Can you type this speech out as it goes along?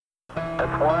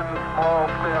It's one small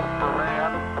step for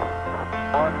man,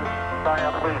 one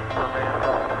giant leap for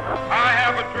mankind. I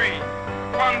have a dream.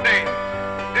 One day,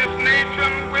 this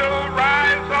nation will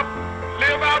rise up,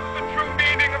 live out the true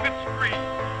meaning of its creed.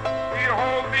 We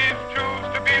hold these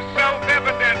truths to be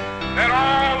self-evident that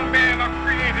all men are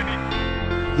created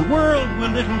equal. The world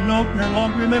will no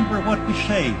longer remember what we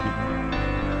say,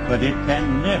 but it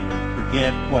can never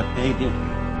forget what they did.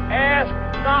 Ask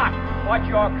not what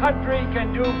your country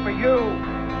can do for you.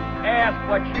 Ask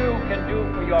what you can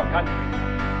do for your country.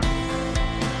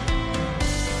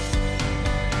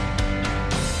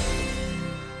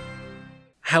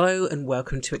 Hello and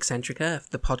welcome to Eccentric Earth,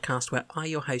 the podcast where I,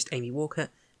 your host Amy Walker,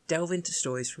 delve into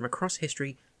stories from across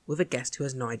history with a guest who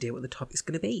has no idea what the topic's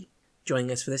going to be.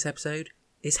 Joining us for this episode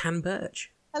is Han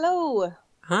Birch. Hello.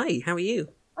 Hi, how are you?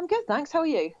 I'm good, thanks. How are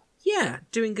you? Yeah,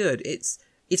 doing good.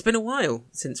 It's been a while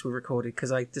since we recorded because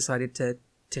I decided to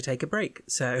take a break.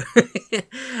 So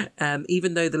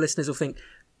even though the listeners will think,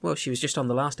 well, she was just on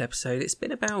the last episode, it's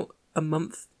been about a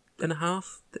month and a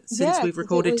half since we've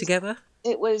recorded together.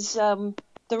 It was the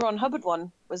Ron Hubbard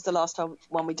one was the last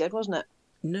one we did, wasn't it?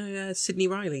 No, Sidney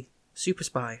Riley, Super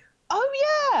Spy.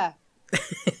 Oh, yeah!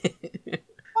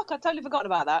 Fuck, I'd totally forgotten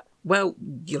about that. Well,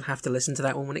 you'll have to listen to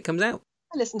that one when it comes out.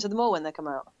 I listen to them all when they come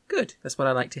out. Good, that's what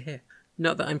I like to hear.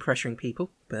 Not that I'm pressuring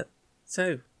people, but...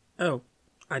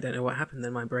 I don't know what happened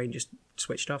then, my brain just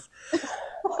switched off.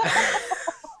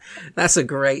 That's a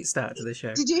great start to the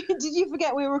show. Did you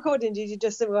forget we were recording? Did you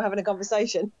just think we were having a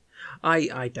conversation?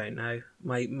 I don't know.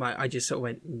 I just sort of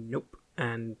went, nope,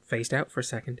 and phased out for a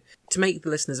second. To make the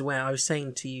listeners aware, I was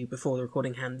saying to you before the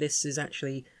recording, Han, this is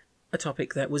actually a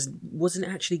topic that wasn't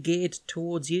actually geared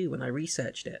towards you when I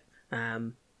researched it.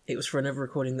 It was for another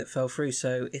recording that fell through,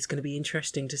 so it's going to be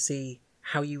interesting to see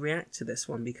how you react to this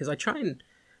one, because I try and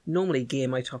normally gear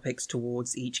my topics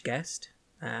towards each guest.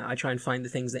 I try and find the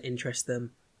things that interest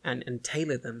them and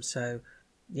tailor them, so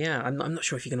yeah, I'm not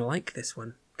sure if you're going to like this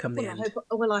one come the end.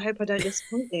 I hope I don't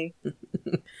disappoint you.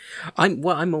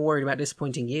 I'm more worried about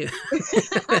disappointing you.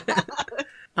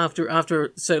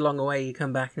 After so long away, you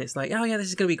come back and it's like, oh yeah, this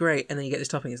is going to be great, and then you get this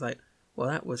topic, it's like, well,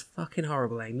 that was fucking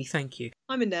horrible, Amy, thank you.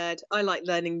 I'm a nerd. I like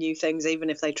learning new things, even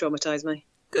if they traumatise me.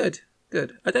 Good.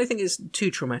 I don't think it's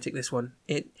too traumatic, this one.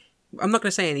 I'm not going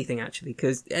to say anything, actually,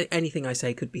 because anything I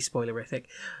say could be spoilerific.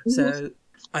 Mm-hmm. So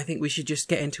I think we should just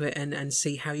get into it and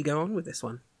see how you go on with this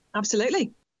one.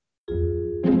 Absolutely.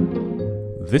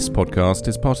 This podcast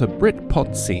is part of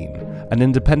Britpod Scene, an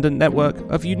independent network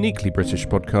of uniquely British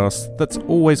podcasts that's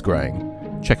always growing.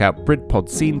 Check out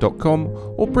BritpodScene.com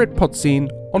or Britpod Scene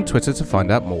on Twitter to find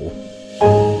out more.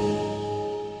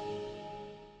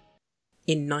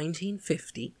 In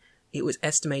 1950, it was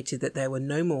estimated that there were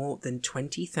no more than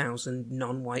 20,000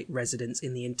 non-white residents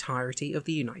in the entirety of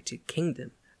the United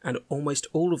Kingdom, and almost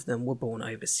all of them were born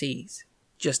overseas.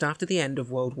 Just after the end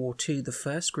of World War II, the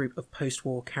first group of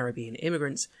post-war Caribbean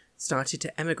immigrants started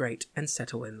to emigrate and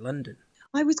settle in London.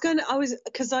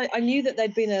 Because I knew that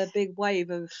there'd been a big wave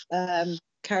of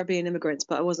Caribbean immigrants,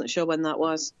 but I wasn't sure when that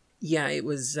was. Yeah, it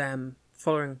was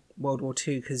following World War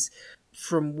II, because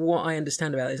from what I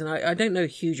understand about this, and I don't know a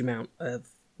huge amount of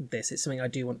this, it's something I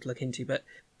do want to look into, but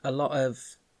a lot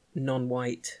of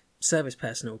non-white service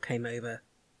personnel came over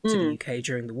to the UK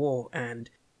during the war, and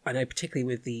I know particularly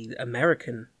with the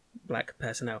American black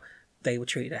personnel, they were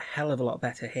treated a hell of a lot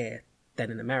better here than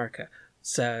in America.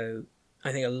 So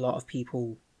I think a lot of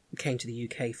people came to the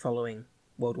UK following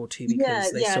World War II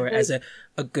because they saw it as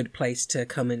a good place to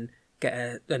come and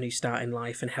get a new start in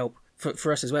life and help.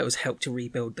 For us as well, it was help to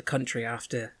rebuild the country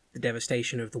after the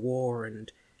devastation of the war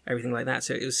and everything like that.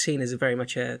 So it was seen as very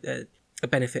much a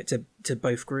benefit to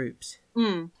both groups.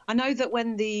 I know that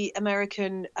when the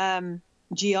American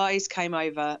GIs came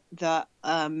over, that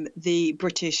the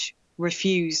British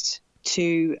refused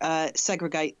to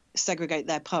segregate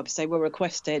their pubs. They were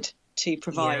requested to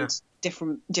provide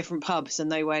different pubs,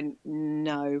 and they went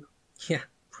no. Yeah,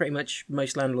 pretty much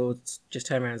most landlords just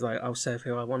turn around and like, I'll serve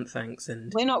who I want, thanks.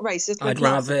 And we're not racist.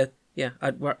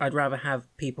 I'd rather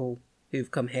have people who've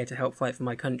come here to help fight for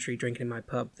my country drinking in my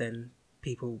pub than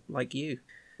people like you.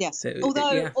 Yes. So,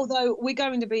 although we're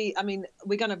going to be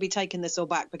taking this all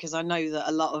back, because I know that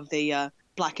a lot of the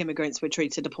black immigrants were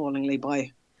treated appallingly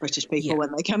by British people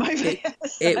when they came over.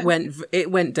 It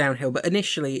went downhill, but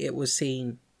initially it was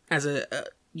seen as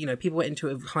people went into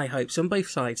it with high hopes on both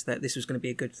sides that this was going to be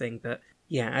a good thing. But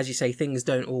yeah, as you say, things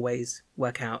don't always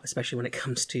work out, especially when it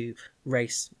comes to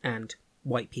race and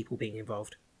white people being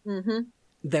involved. Mm-hmm.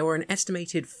 There were an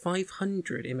estimated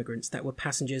 500 immigrants that were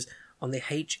passengers on the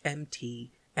HMT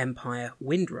Empire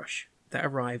Windrush that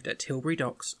arrived at Tilbury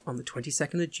Docks on the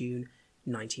 22nd of June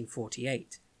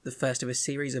 1948, the first of a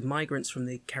series of migrants from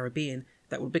the Caribbean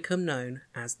that would become known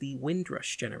as the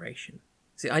Windrush generation.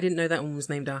 See, I didn't know that one was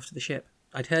named after the ship.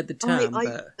 I'd heard the term,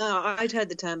 but... I'd heard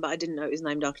the term, but I didn't know it was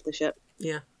named after the ship.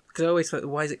 Yeah, because I always thought,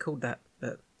 why is it called that?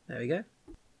 But there we go.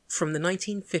 From the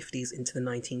 1950s into the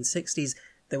 1960s,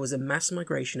 there was a mass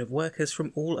migration of workers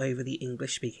from all over the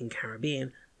English-speaking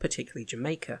Caribbean, particularly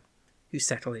Jamaica, who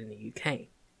settled in the UK.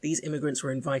 These immigrants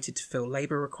were invited to fill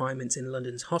labour requirements in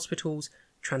London's hospitals,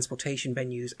 transportation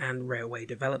venues, and railway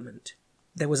development.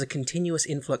 There was a continuous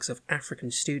influx of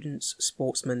African students,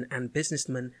 sportsmen, and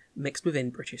businessmen mixed within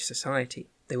British society.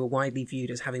 They were widely viewed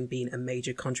as having been a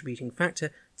major contributing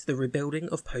factor to the rebuilding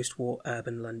of post-war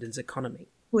urban London's economy.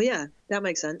 Well, yeah, that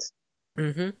makes sense.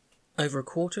 Over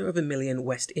 250,000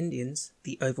 West Indians,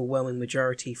 the overwhelming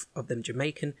majority of them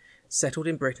Jamaican, settled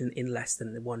in Britain in less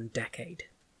than 1 decade.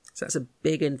 So that's a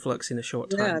big influx in a short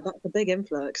time. Yeah, that's a big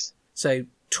influx. So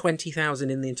 20,000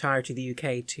 in the entirety of the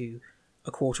UK to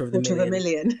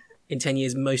 250,000 in 10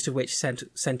 years, most of which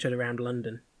centred around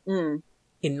London. In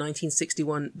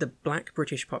 1961, the black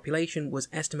British population was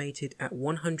estimated at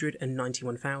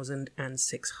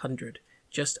 191,600,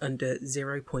 just under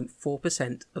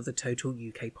 0.4% of the total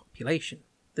UK population.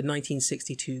 The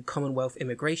 1962 Commonwealth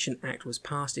Immigration Act was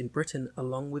passed in Britain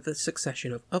along with a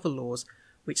succession of other laws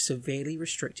which severely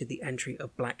restricted the entry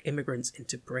of black immigrants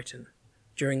into Britain.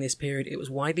 During this period, it was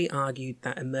widely argued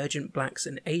that emergent blacks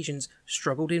and Asians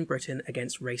struggled in Britain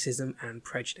against racism and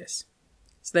prejudice.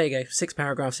 So there you go, 6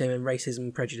 paragraphs in and racism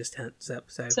and prejudice turns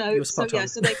up, so you were spot on.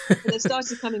 So they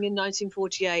started coming in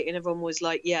 1948 and everyone was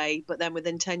like, yay, but then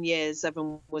within 10 years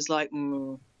everyone was like,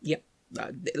 Yep,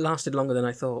 it lasted longer than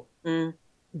I thought.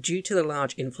 Due to the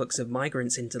large influx of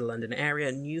migrants into the London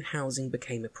area, new housing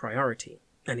became a priority.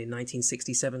 And in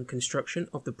 1967, construction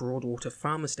of the Broadwater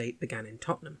Farm Estate began in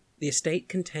Tottenham. The estate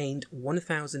contained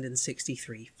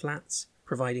 1,063 flats,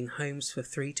 providing homes for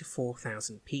 3,000 to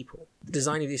 4,000 people. The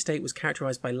design of the estate was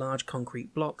characterised by large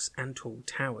concrete blocks and tall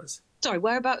towers. Sorry,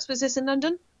 whereabouts was this in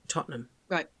London? Tottenham.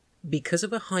 Right. Because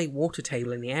of a high water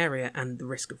table in the area and the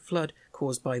risk of flood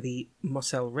caused by the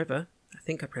Moselle River, I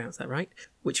think I pronounced that right,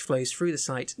 which flows through the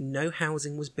site, no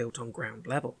housing was built on ground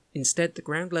level. Instead, the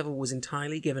ground level was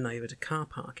entirely given over to car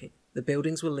parking. The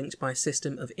buildings were linked by a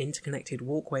system of interconnected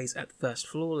walkways at first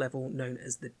floor level known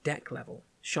as the deck level.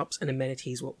 Shops and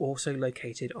amenities were also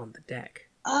located on the deck.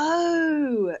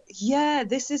 Oh, yeah,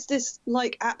 this is this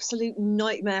like absolute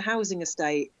nightmare housing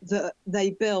estate that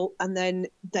they built and then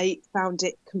they found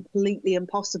it completely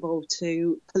impossible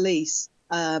to police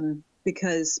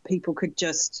because people could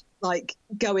just like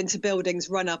go into buildings,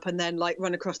 run up and then like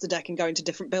run across the deck and go into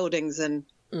different buildings and...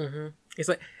 It's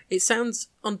like, it sounds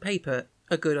on paper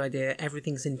a good idea,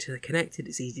 everything's interconnected,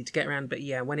 it's easy to get around, but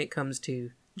yeah, when it comes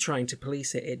to trying to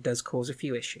police it, it does cause a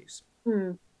few issues.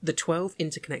 The 12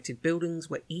 interconnected buildings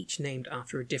were each named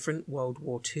after a different World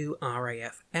War II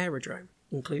RAF aerodrome,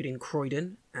 including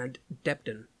Croydon and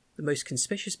Debden. The most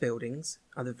conspicuous buildings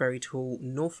are the very tall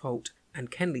Northolt and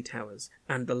Kenley Towers,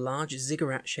 and the large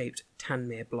ziggurat-shaped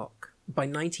Tanmere Block. By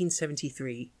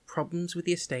 1973, problems with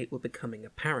the estate were becoming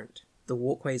apparent. The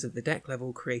walkways of the deck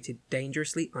level created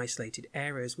dangerously isolated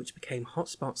areas which became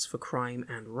hotspots for crime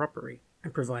and robbery,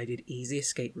 and provided easy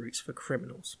escape routes for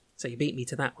criminals. So you beat me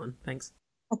to that one, thanks.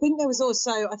 I think there was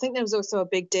also a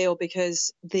big deal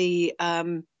because they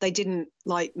didn't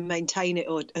like maintain it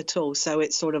at all, so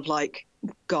it sort of like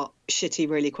got shitty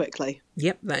really quickly.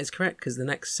 Yep, that is correct, because the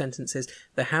next sentence is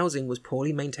the housing was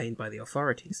poorly maintained by the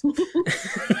authorities.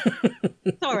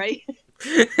 Sorry.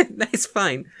 That's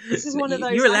fine. This is one of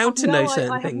those. You're allowed to know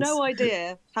certain things. I have no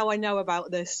idea how I know about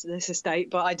this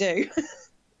estate, but I do.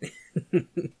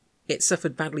 It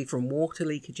suffered badly from water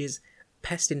leakages,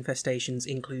 pest infestations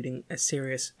including a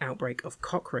serious outbreak of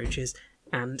cockroaches,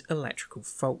 and electrical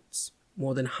faults.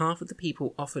 More than half of the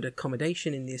people offered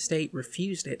accommodation in the estate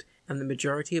refused it, and the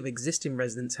majority of existing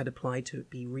residents had applied to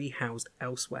be rehoused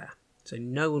elsewhere. So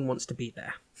no one wants to be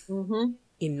there.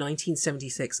 In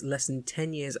 1976, less than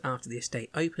 10 years after the estate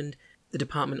opened, the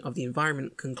Department of the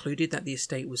Environment concluded that the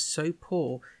estate was so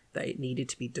poor that it needed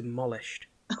to be demolished.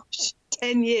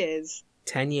 10 years?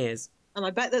 10 years. And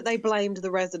I bet that they blamed the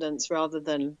residents rather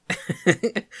than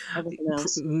everything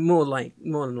else. More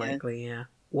than likely, yeah.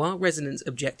 While residents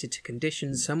objected to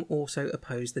conditions, some also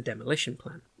opposed the demolition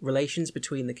plan. Relations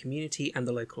between the community and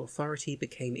the local authority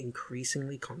became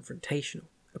increasingly confrontational.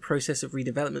 A process of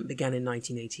redevelopment began in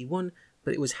 1981,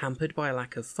 but it was hampered by a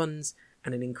lack of funds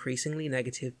and an increasingly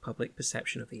negative public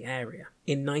perception of the area.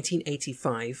 In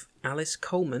 1985, Alice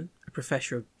Coleman, a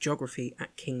professor of geography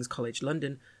at King's College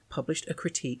London, published a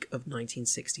critique of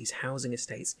 1960s housing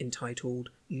estates entitled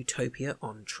Utopia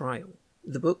on Trial.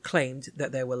 The book claimed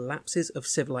that there were lapses of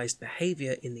civilized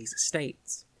behaviour in these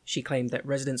estates. She claimed that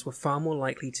residents were far more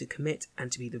likely to commit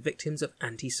and to be the victims of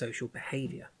antisocial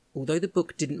behaviour. Although the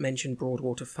book didn't mention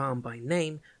Broadwater Farm by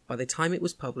name, by the time it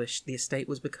was published, the estate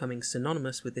was becoming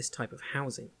synonymous with this type of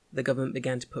housing. The government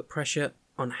began to put pressure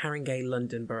on Haringey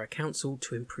London Borough Council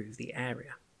to improve the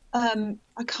area. I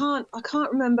can't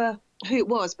remember who it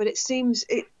was, but it seems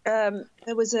there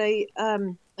was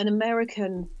an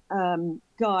American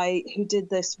guy who did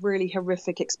this really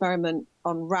horrific experiment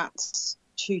on rats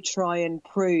to try and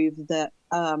prove that,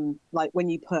 like when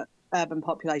you put urban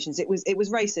populations, it was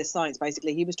racist science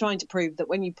basically. He was trying to prove that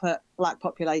when you put black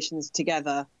populations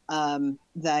together,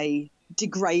 they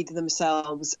degrade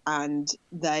themselves and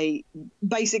they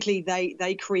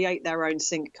create their own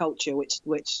sync culture,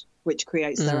 which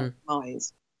creates their own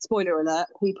demise. Spoiler alert,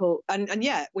 people and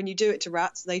yeah, when you do it to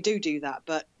rats, they do that,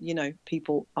 but you know,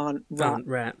 people aren't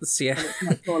rats, yeah. And it's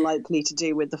much more likely to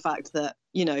do with the fact that,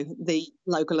 you know, the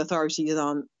local authorities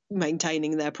aren't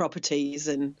maintaining their properties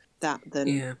and that than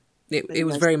yeah. It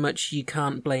was very much, you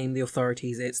can't blame the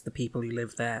authorities, it's the people who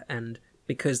live there, and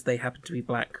because they happen to be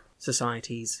black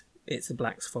societies, it's the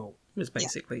blacks' fault, was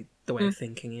basically the way of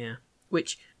thinking, yeah.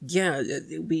 Which, yeah,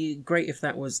 it would be great if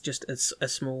that was just a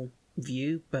small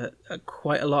view, but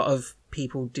quite a lot of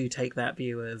people do take that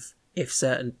view of, if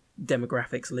certain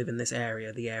demographics live in this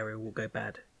area, the area will go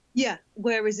bad. Yeah,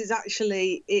 whereas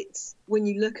it's when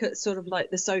you look at sort of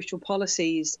like the social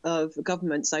policies of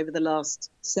governments over the last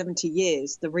 70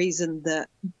 years, the reason that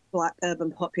black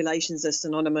urban populations are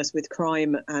synonymous with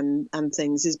crime and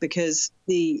things is because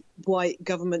the white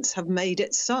governments have made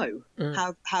it so,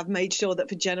 have made sure that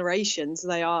for generations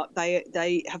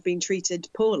they have been treated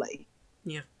poorly.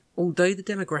 Yeah. Although the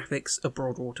demographics of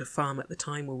Broadwater Farm at the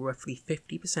time were roughly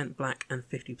 50% black and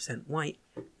 50% white,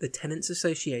 the Tenants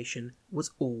Association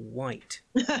was all white.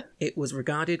 It was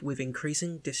regarded with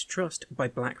increasing distrust by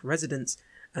black residents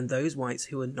and those whites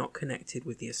who were not connected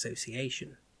with the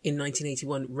association. In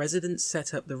 1981, residents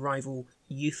set up the rival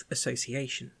Youth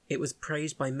Association. It was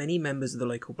praised by many members of the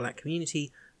local black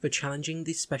community for challenging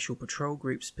the Special Patrol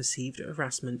Group's perceived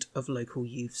harassment of local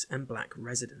youths and black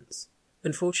residents.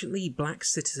 Unfortunately, black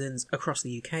citizens across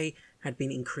the UK had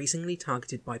been increasingly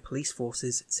targeted by police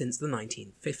forces since the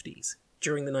 1950s.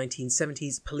 During the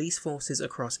 1970s, police forces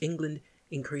across England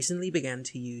increasingly began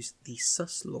to use the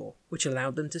sus law, which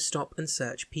allowed them to stop and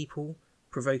search people,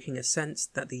 provoking a sense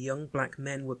that the young black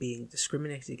men were being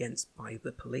discriminated against by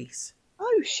the police.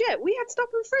 Oh shit, we had stop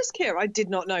and frisk here. I did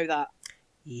not know that.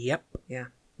 Yep, yeah.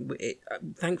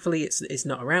 Thankfully, it's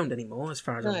not around anymore, as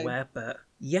far as I'm aware, but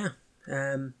yeah.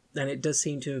 And it does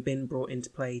seem to have been brought into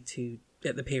play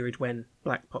at the period when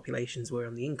black populations were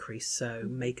on the increase, so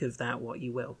make of that what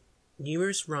you will.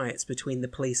 Numerous riots between the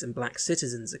police and black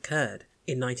citizens occurred.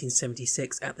 In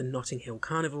 1976 at the Notting Hill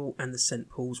Carnival and the St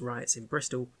Paul's riots in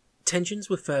Bristol, tensions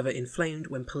were further inflamed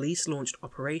when police launched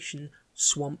Operation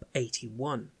Swamp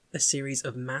 81, a series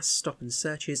of mass stop and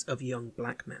searches of young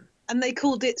black men. And they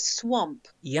called it Swamp.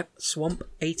 Yep, Swamp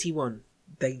 81.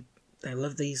 They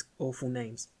love these awful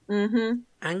names. Mm-hmm.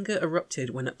 Anger erupted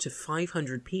when up to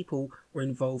 500 people were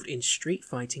involved in street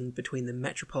fighting between the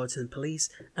Metropolitan Police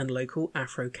and local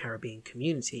Afro-Caribbean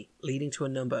community, leading to a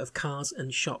number of cars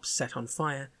and shops set on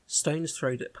fire, stones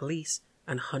thrown at police,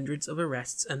 and hundreds of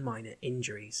arrests and minor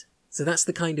injuries. So that's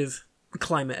the kind of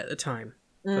climate at the time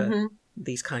for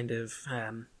these kind of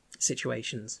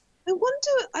situations. I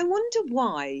wonder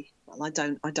why. Well, I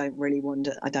don't really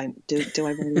wonder. I don't do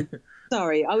I really?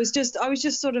 Sorry, I was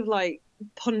just sort of like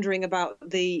pondering about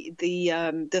the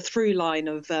through line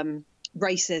of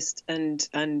racist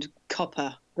and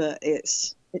copper, but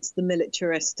it's the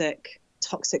militaristic,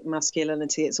 toxic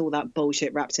masculinity. It's all that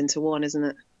bullshit wrapped into one, isn't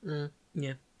it?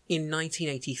 Yeah. In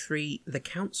 1983, the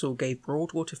council gave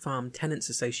Broadwater Farm Tenants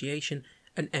Association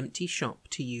an empty shop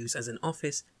to use as an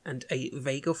office and a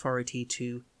vague authority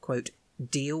to, quote,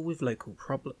 deal with local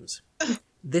problems.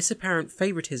 This apparent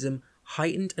favouritism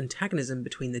heightened antagonism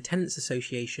between the Tenants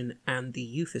Association and the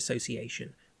Youth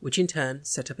Association, which in turn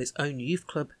set up its own youth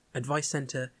club, advice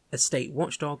centre, estate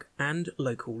watchdog, and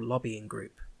local lobbying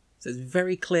group. So it's a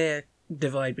very clear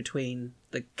divide between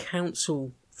the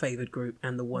council favoured group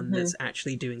and the one that's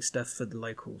actually doing stuff for the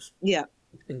locals. Yeah.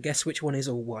 And guess which one is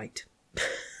all white?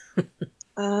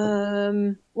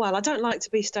 Well, I don't like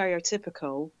to be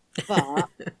stereotypical, but...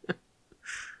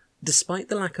 Despite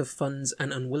the lack of funds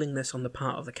and unwillingness on the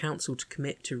part of the council to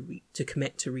commit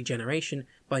to regeneration,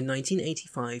 by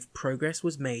 1985 progress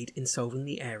was made in solving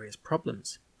the area's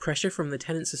problems. Pressure from the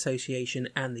Tenants Association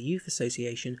and the Youth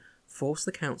Association forced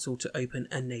the council to open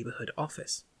a neighbourhood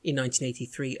office. In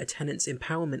 1983, a tenants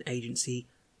empowerment agency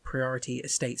priority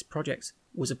estates projects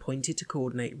was appointed to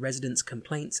coordinate residents'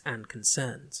 complaints and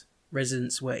concerns.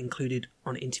 Residents were included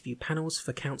on interview panels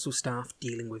for council staff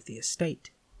dealing with the estate.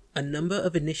 A number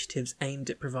of initiatives aimed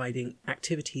at providing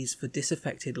activities for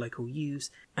disaffected local youths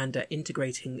and at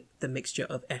integrating the mixture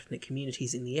of ethnic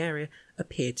communities in the area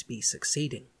appeared to be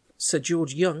succeeding. Sir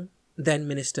George Young, then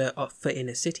Minister for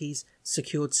Inner Cities,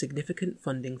 secured significant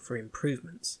funding for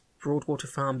improvements. Broadwater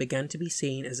Farm began to be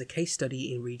seen as a case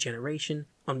study in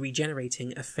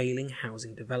regenerating a failing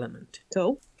housing development.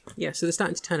 Cool. Yeah, so they're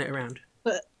starting to turn it around.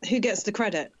 But who gets the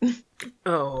credit?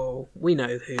 Oh, we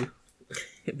know who.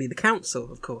 It'd be the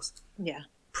council, of course. Yeah.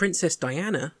 Princess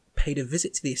Diana paid a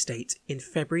visit to the estate in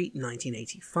February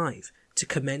 1985 to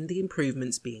commend the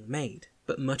improvements being made,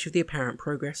 but much of the apparent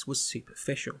progress was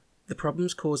superficial. The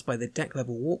problems caused by the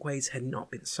deck-level walkways had not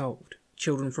been solved.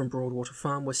 Children from Broadwater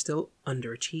Farm were still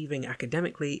underachieving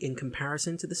academically in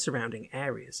comparison to the surrounding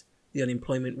areas. The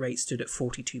unemployment rate stood at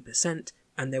 42%,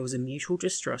 and there was a mutual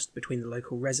distrust between the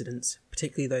local residents,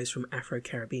 particularly those from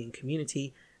Afro-Caribbean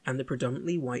community, and the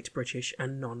predominantly white British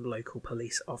and non-local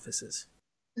police officers.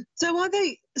 So are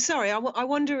they... Sorry, I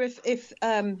wonder if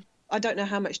I don't know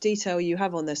how much detail you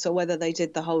have on this, or whether they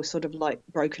did the whole sort of like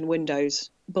broken windows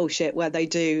bullshit where they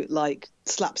do like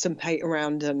slap some paint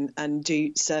around and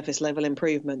do surface level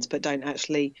improvements, but don't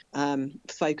actually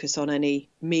focus on any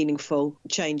meaningful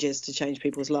changes to change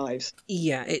people's lives.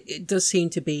 Yeah, it does seem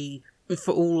to be,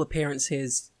 for all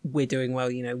appearances, we're doing well.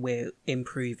 You know, we're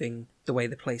improving the way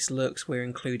the place looks. We're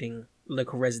including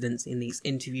local residents in these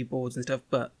interview boards and stuff,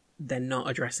 but they're not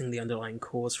addressing the underlying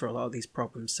cause for a lot of these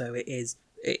problems. So it's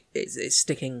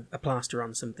sticking a plaster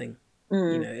on something.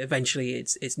 You know, eventually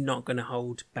it's not going to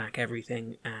hold back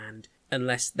everything, and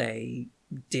unless they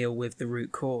deal with the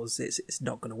root cause, it's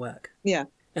not going to work. Yeah.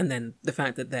 And then the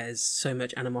fact that there's so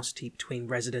much animosity between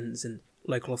residents and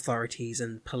local authorities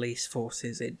and police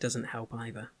forces, it doesn't help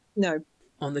either. No.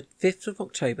 On the 5th of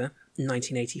October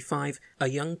 1985, a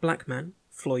young black man,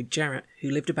 Floyd Jarrett, who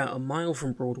lived about a mile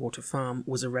from Broadwater Farm,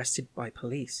 was arrested by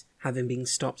police, having been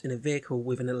stopped in a vehicle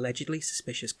with an allegedly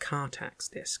suspicious car tax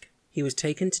disc. He was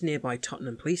taken to nearby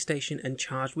Tottenham police station and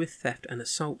charged with theft and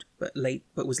assault, but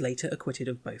was later acquitted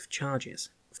of both charges.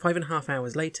 5.5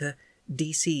 hours later,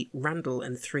 DC Randall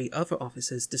and 3 other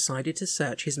officers decided to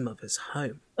search his mother's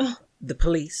home. The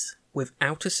police,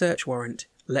 without a search warrant,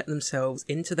 let themselves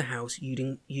into the house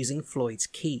using Floyd's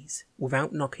keys,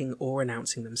 without knocking or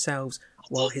announcing themselves,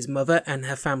 while his mother and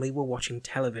her family were watching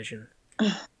television.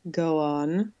 Go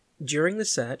on. During the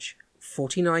search,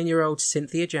 49-year-old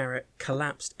Cynthia Jarrett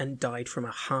collapsed and died from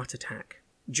a heart attack.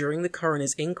 During the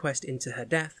coroner's inquest into her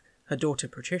death, her daughter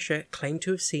Patricia claimed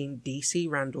to have seen DC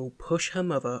Randall push her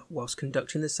mother whilst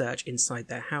conducting the search inside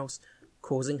their house,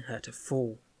 causing her to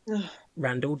fall.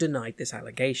 Randall denied this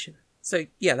allegation. So,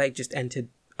 yeah, they just entered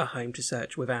a home to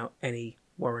search without any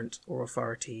warrant or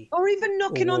authority. Or even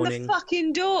knocking on the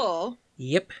fucking door.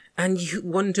 Yep. And you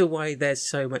wonder why there's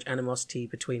so much animosity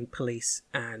between police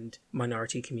and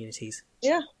minority communities.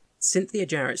 Yeah. Cynthia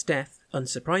Jarrett's death,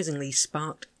 unsurprisingly,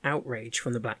 sparked outrage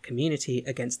from the black community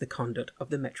against the conduct of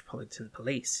the Metropolitan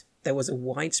Police. There was a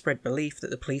widespread belief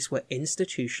that the police were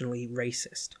institutionally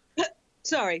racist.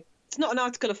 Sorry, it's not an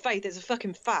article of faith, it's a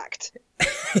fucking fact.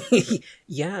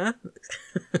 Yeah.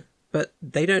 But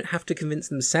they don't have to convince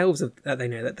themselves that they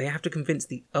know that. They have to convince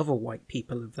the other white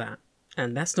people of that.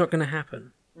 And that's not going to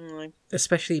happen. No.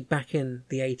 Especially back in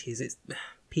the 80s,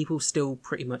 people still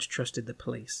pretty much trusted the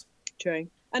police. True.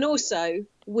 And also,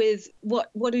 with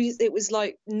it was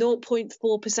like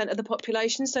 0.4% of the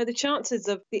population, so the chances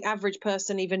of the average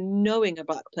person even knowing a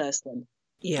black person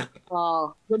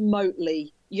are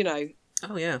remotely, you know.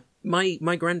 Oh, yeah.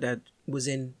 My granddad was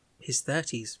in his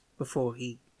 30s before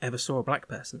he ever saw a black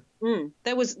person.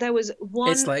 There was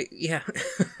one... It's like, yeah.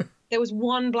 There was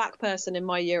one black person in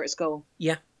my year at school.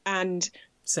 Yeah. And...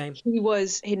 Same. He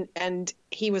was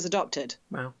adopted.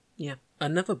 Wow. Yeah.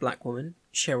 Another black woman,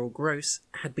 Cheryl Gross,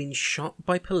 had been shot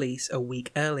by police a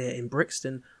week earlier in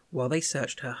Brixton while they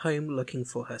searched her home looking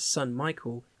for her son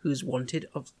Michael, who was wanted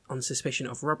on suspicion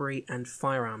of robbery and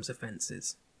firearms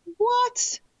offences.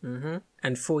 What? Mm-hmm.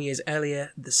 And 4 years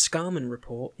earlier, the Scarman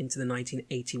report into the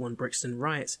 1981 Brixton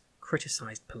riots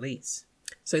criticised police.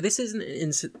 So this isn't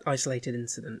an isolated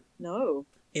incident. No.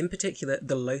 In particular,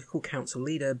 the local council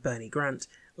leader, Bernie Grant,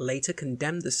 later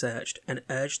condemned the search and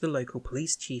urged the local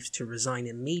police chiefs to resign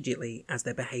immediately as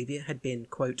their behaviour had been,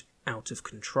 quote, out of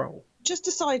control. Just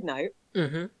a side note,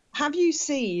 have you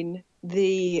seen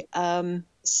the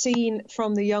scene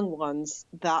from The Young Ones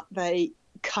that they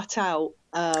cut out?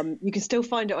 You can still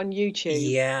find it on YouTube.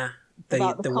 Yeah,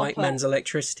 the white man's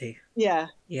electricity. Yeah.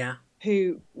 Yeah.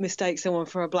 who mistake someone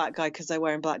for a black guy because they're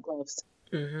wearing black gloves.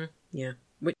 Mm-hmm. Yeah.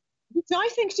 Which I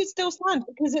think should still stand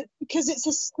because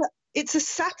it's a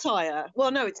satire.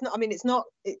 Well, no, it's not. I mean, it's not.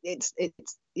 It's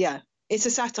a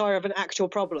satire of an actual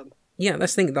problem. Yeah,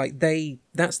 that's the thing. Like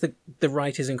that's the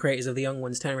writers and creators of the Young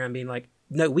Ones turning around being like,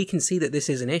 no, we can see that this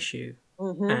is an issue,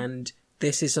 and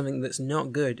this is something that's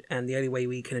not good, and the only way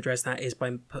we can address that is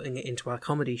by putting it into our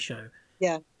comedy show.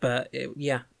 Yeah. But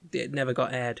it never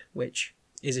got aired, which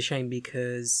is a shame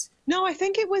because. No, I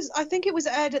think it was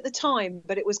aired at the time,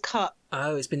 but it was cut.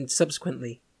 Oh, it's been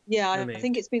subsequently. Yeah, I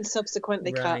think it's been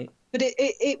subsequently cut. But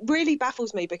it really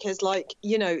baffles me because, like,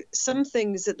 you know, some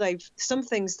things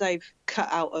they've cut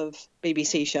out of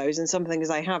BBC shows and some things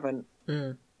they haven't.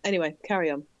 Anyway, carry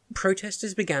on.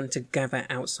 Protesters began to gather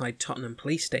outside Tottenham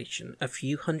Police Station, a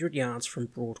few hundred yards from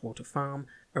Broadwater Farm,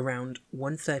 around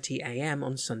 1:30 a.m.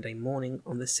 on Sunday morning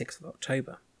on the 6th of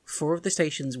October. 4 of the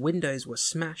station's windows were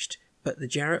smashed, but the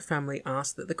Jarrett family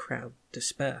asked that the crowd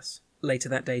disperse. Later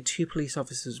that day, 2 police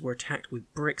officers were attacked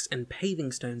with bricks and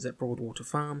paving stones at Broadwater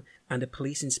Farm, and a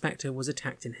police inspector was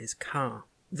attacked in his car.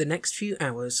 The next few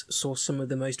hours saw some of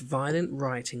the most violent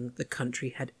rioting the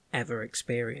country had ever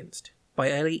experienced.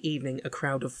 By early evening, a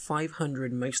crowd of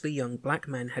 500 mostly young black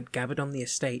men had gathered on the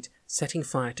estate, setting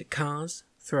fire to cars,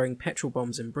 throwing petrol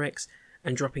bombs and bricks,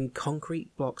 and dropping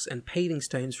concrete blocks and paving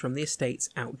stones from the estate's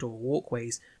outdoor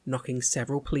walkways, knocking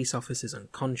several police officers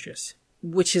unconscious.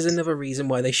 Which is another reason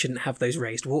why they shouldn't have those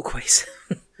raised walkways.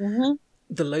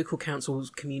 The local council's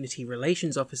community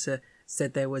relations officer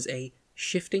said there was a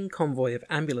shifting convoy of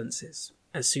ambulances.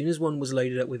 As soon as one was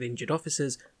loaded up with injured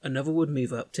officers, another would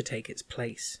move up to take its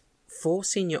place. 4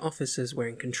 senior officers were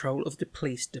in control of the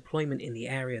police deployment in the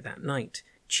area that night: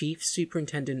 Chief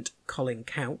Superintendent Colin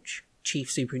Couch, Chief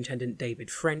Superintendent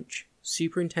David French,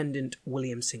 Superintendent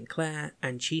William Sinclair,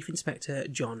 and Chief Inspector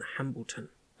John Hambleton.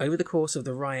 Over the course of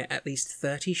the riot, at least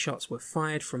 30 shots were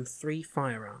fired from 3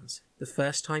 firearms, the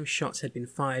first time shots had been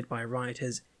fired by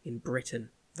rioters in Britain.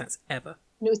 That's ever.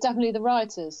 And it was definitely the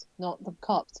rioters, not the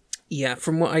cops. Yeah,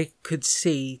 from what I could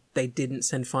see, they didn't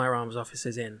send firearms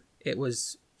officers in. It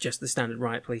was just the standard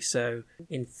riot police, so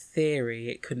in theory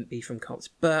it couldn't be from cops.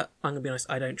 But I'm going to be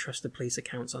honest, I don't trust the police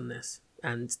accounts on this.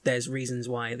 And there's reasons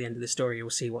why at the end of the story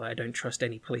you'll see why I don't trust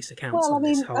any police accounts on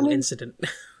this whole incident.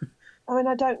 I mean,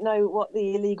 I don't know what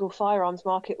the illegal firearms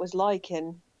market was like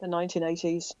in the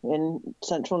 1980s in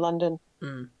central London,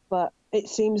 but it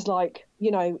seems like,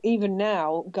 you know, even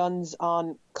now, guns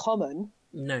aren't common.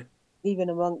 No. Even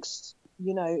amongst,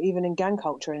 you know, even in gang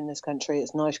culture in this country,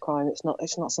 it's knife crime. It's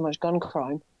not so much gun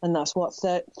crime. And that's what,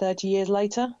 30 years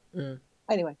later?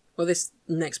 Anyway. Well, this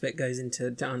next bit goes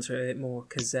into to answer it a bit more,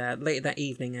 because later that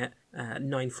evening at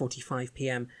 9:45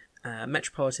 p.m,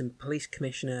 Metropolitan Police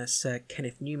Commissioner Sir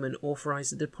Kenneth Newman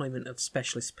authorised the deployment of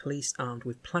specialist police armed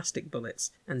with plastic bullets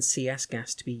and CS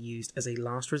gas to be used as a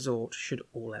last resort should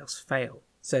all else fail.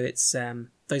 So it's those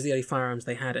are the only firearms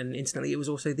they had, and incidentally it was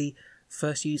also the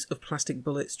first use of plastic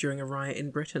bullets during a riot in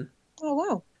Britain. Oh,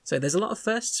 wow. So there's a lot of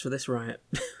firsts for this riot.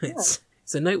 It's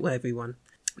a noteworthy one.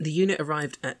 The unit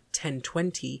arrived at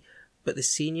 10:20, but the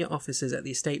senior officers at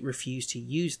the estate refused to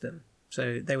use them,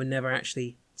 so they were never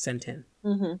actually sent in.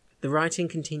 The rioting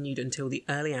continued until the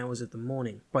early hours of the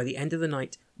morning. By the end of the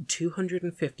night,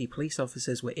 250 police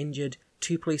officers were injured,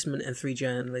 2 policemen and 3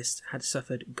 journalists had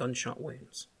suffered gunshot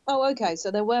wounds. Oh, okay, so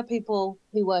there were people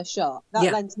who were shot.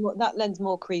 That lends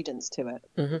more credence to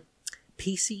it.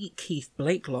 PC Keith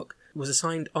Blakelock was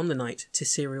assigned on the night to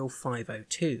Serial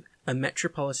 502, a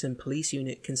Metropolitan Police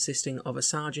unit consisting of a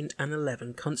sergeant and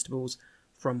 11 constables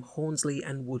from Hornsley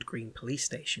and Wood Green police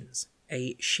stations.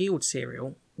 A shield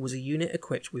serial was a unit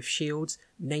equipped with shields,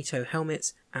 NATO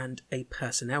helmets, and a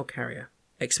personnel carrier.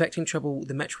 Expecting trouble,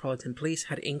 the Metropolitan Police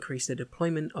had increased the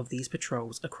deployment of these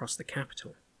patrols across the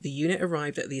capital. The unit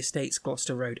arrived at the estate's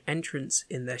Gloucester Road entrance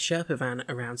in their Sherpa van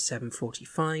around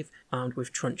 7:45, armed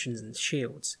with truncheons and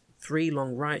shields, 3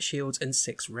 long riot shields and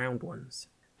 6 round ones.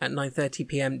 At 9:30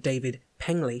 p.m, David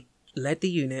Pengley led the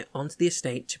unit onto the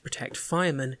estate to protect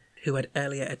firemen who had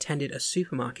earlier attended a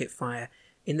supermarket fire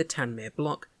in the Tanmere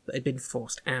block but had been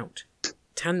forced out.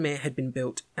 Tanmere had been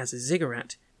built as a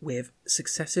ziggurat with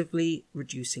successively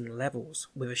reducing levels,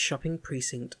 with a shopping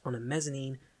precinct on a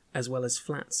mezzanine as well as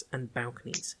flats and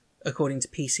balconies. According to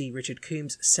PC Richard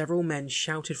Coombs, several men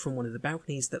shouted from one of the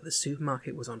balconies that the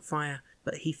supermarket was on fire,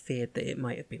 but he feared that it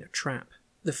might have been a trap.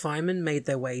 The firemen made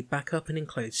their way back up an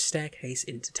enclosed staircase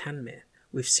into Tanmere,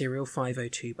 with Serial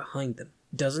 502 behind them.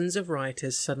 Dozens of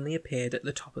rioters suddenly appeared at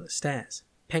the top of the stairs.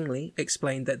 Pengley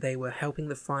explained that they were helping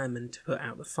the firemen to put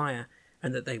out the fire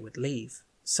and that they would leave.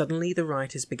 Suddenly the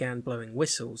rioters began blowing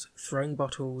whistles, throwing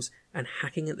bottles, and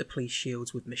hacking at the police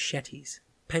shields with machetes.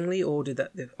 Pengley ordered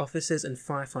that the officers and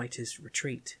firefighters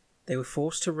retreat. They were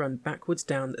forced to run backwards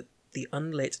down the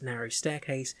unlit narrow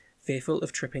staircase, fearful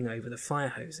of tripping over the fire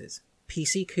hoses.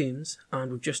 P.C. Coombs,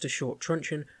 armed with just a short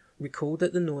truncheon, recalled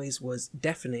that the noise was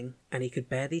deafening and he could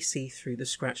barely see through the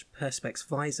scratched perspex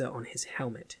visor on his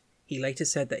helmet. He later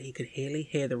said that he could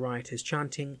hear the rioters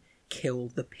chanting, "Kill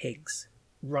the pigs."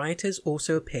 Rioters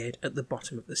also appeared at the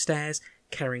bottom of the stairs,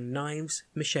 carrying knives,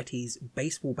 machetes,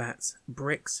 baseball bats,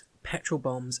 bricks, petrol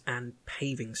bombs, and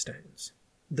paving stones.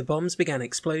 The bombs began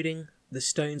exploding, the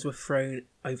stones were thrown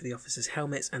over the officers'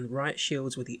 helmets, and riot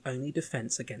shields were the only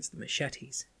defence against the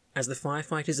machetes. As the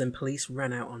firefighters and police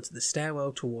ran out onto the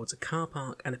stairwell towards a car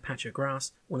park and a patch of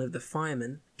grass, one of the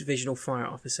firemen, Divisional Fire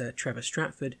Officer Trevor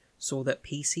Stratford, saw that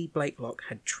P.C. Blakelock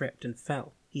had tripped and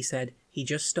fell. He said, "He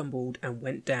just stumbled and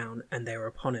went down and they were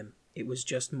upon him. It was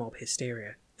just mob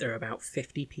hysteria. There are about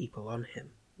 50 people on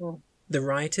him." Oh. The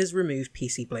rioters removed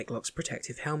P.C. Blakelock's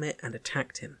protective helmet and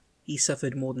attacked him. He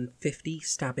suffered more than 50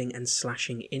 stabbing and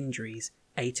slashing injuries,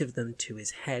 8 of them to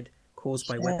his head, caused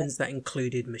by weapons that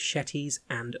included machetes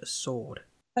and a sword.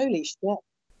 Holy shit.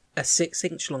 A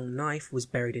 6-inch long knife was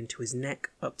buried into his neck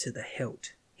up to the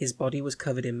hilt. His body was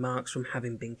covered in marks from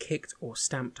having been kicked or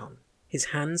stamped on. His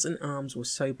hands and arms were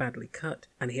so badly cut,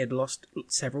 and he had lost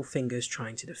several fingers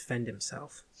trying to defend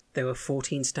himself. There were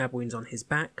 14 stab wounds on his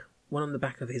back, 1 on the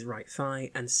back of his right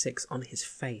thigh, and 6 on his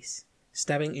face.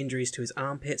 Stabbing injuries to his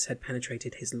armpits had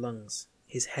penetrated his lungs.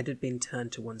 His head had been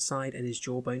turned to one side and his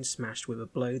jawbone smashed with a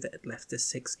blow that had left a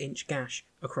 6-inch gash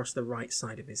across the right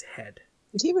side of his head.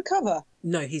 Did he recover?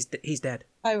 No, he's dead.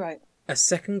 Oh, right. A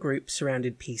second group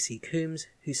surrounded P.C. Coombs,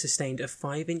 who sustained a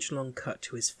 5-inch long cut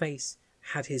to his face,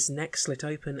 had his neck slit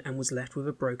open and was left with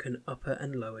a broken upper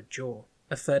and lower jaw.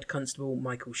 A third constable,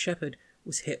 Michael Shepherd,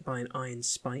 was hit by an iron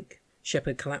spike.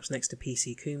 Shepherd collapsed next to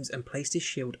P.C. Coombs and placed his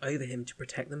shield over him to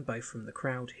protect them both from the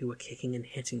crowd, who were kicking and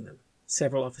hitting them.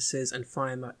 Several officers and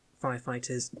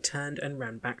firefighters turned and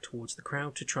ran back towards the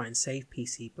crowd to try and save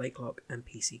P.C. Blakelock and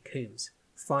P.C. Coombs.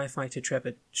 Firefighter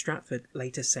Trevor Stratford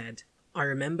later said, "I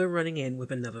remember running in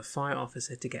with another fire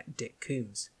officer to get Dick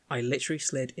Coombs. I literally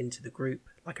slid into the group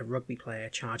like a rugby player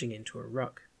charging into a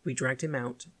ruck. We dragged him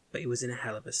out, but he was in a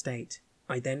hell of a state.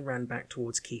 I then ran back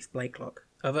towards Keith Blakelock.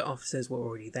 Other officers were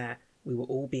already there. We were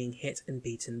all being hit and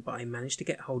beaten, but I managed to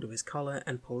get hold of his collar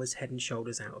and pull his head and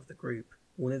shoulders out of the group.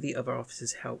 One of the other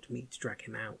officers helped me to drag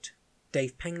him out."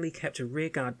 Dave Pengley kept a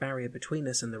rearguard barrier between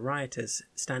us and the rioters,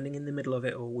 standing in the middle of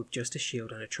it all with just a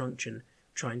shield and a truncheon,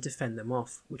 trying to fend them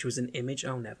off, which was an image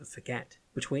I'll never forget.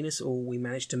 Between us all, we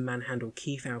managed to manhandle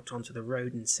Keith out onto the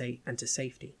road and to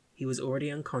safety. He was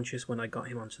already unconscious when I got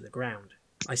him onto the ground.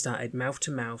 I started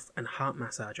mouth-to-mouth and heart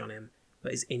massage on him,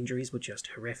 but his injuries were just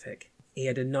horrific. He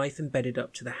had a knife embedded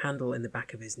up to the handle in the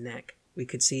back of his neck. We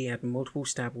could see he had multiple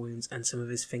stab wounds and some of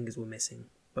his fingers were missing,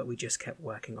 but we just kept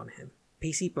working on him.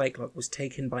 P.C. Blakelock was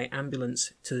taken by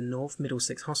ambulance to the North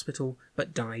Middlesex Hospital,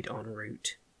 but died en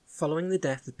route. Following the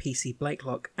death of P.C.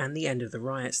 Blakelock and the end of the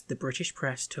riots, the British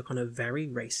press took on a very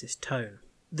racist tone.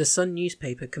 The Sun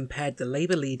newspaper compared the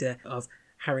Labour leader of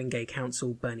Haringey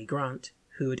Council, Bernie Grant,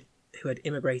 who had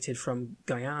immigrated from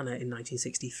Guyana in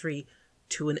 1963,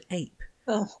 to an ape,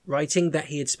 writing that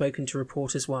he had spoken to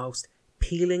reporters whilst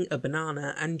peeling a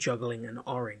banana and juggling an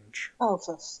orange. Oh,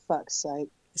 for fuck's sake.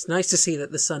 It's nice to see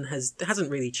that the Sun hasn't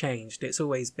really changed. It's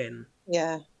always been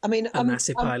a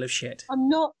massive pile of shit. I'm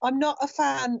not a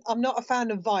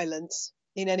fan of violence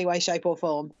in any way, shape or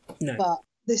form. No. But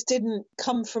this didn't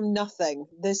come from nothing.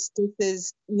 This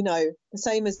is, the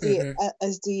same as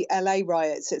the LA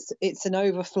riots. It's an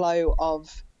overflow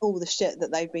of all the shit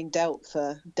that they've been dealt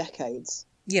for decades.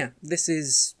 Yeah, this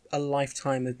is a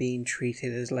lifetime of being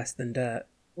treated as less than dirt,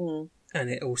 and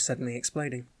it all suddenly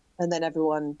exploding. And then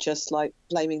everyone just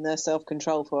blaming their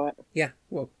self-control for it. Yeah,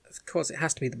 well, of course it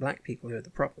has to be the black people who are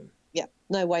the problem. Yeah,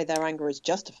 no way their anger is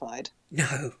justified. No,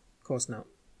 of course not.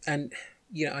 And,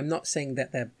 I'm not saying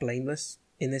that they're blameless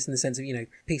in this, in the sense of,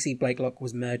 P.C. Blakelock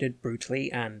was murdered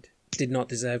brutally and did not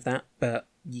deserve that, but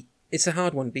it's a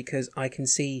hard one because I can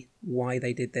see why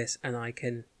they did this and I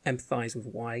can empathise with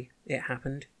why it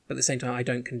happened, but at the same time I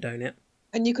don't condone it.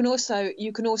 And you can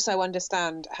also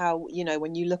understand how,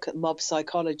 when you look at mob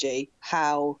psychology,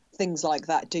 how things like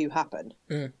that do happen,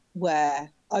 where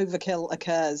overkill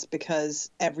occurs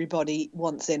because everybody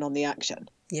wants in on the action.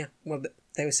 Yeah, well,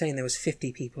 they were saying there was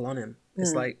 50 people on him.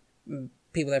 It's like,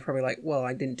 people are probably like, well,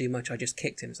 I didn't do much, I just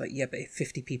kicked him. It's like, yeah, but if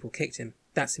 50 people kicked him,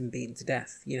 that's him beaten to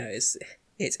death.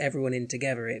 It's everyone in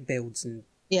together, it builds and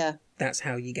Yeah. That's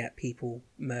how you get people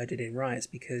murdered in riots,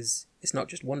 because it's not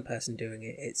just one person doing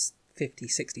it, it's 50,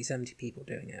 60, 70 people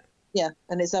doing it. Yeah,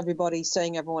 and it's everybody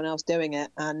seeing everyone else doing it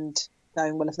and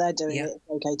going, well, if they're doing it, it's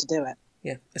okay to do it.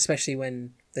 Yeah, especially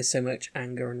when there's so much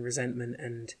anger and resentment,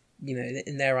 and, you know,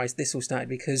 in their eyes, this all started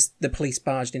because the police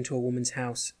barged into a woman's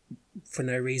house for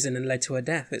no reason and led to her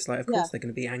death. It's like, of course they're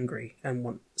going to be angry and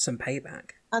want some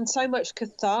payback. And so much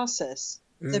catharsis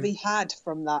to be had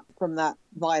from that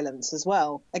violence as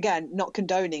well. Again, not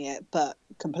condoning it, but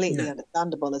completely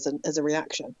understandable as a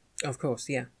reaction. Of course,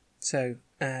 yeah. So,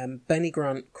 Bernie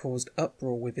Grant caused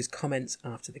uproar with his comments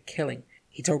after the killing.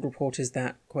 He told reporters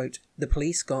that, quote, the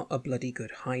police got a bloody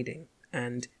good hiding,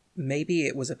 and maybe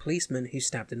it was a policeman who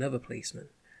stabbed another policeman.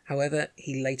 However,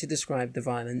 he later described the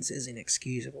violence as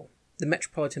inexcusable. The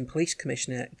Metropolitan Police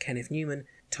Commissioner, Kenneth Newman,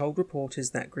 told reporters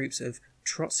that groups of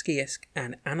Trotskyists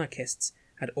and anarchists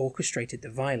had orchestrated the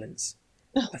violence,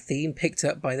 a theme picked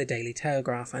up by the Daily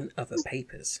Telegraph and other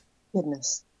papers.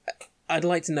 Goodness. I'd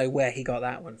like to know where he got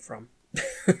that one from.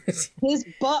 His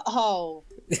butthole.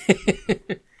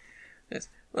 Yes.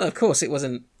 Well, of course, it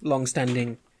wasn't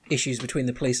long-standing issues between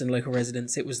the police and local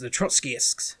residents. It was the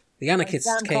Trotskyists. The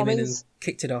anarchists came in and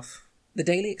kicked it off. The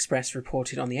Daily Express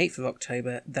reported on the 8th of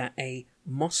October that a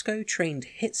Moscow-trained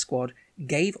hit squad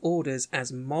gave orders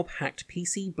as mob hacked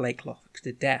PC Blakelock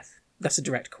to death. That's a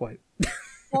direct quote.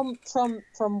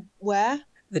 From where?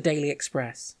 The Daily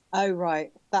Express. Oh,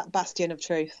 right. That bastion of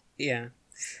truth. Yeah.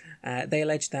 They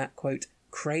alleged that, quote,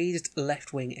 crazed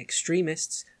left-wing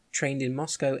extremists trained in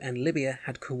Moscow and Libya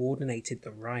had coordinated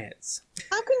the riots.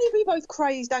 How can you be both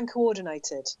crazed and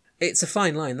coordinated? It's a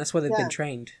fine line. That's why they've been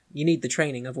trained. You need the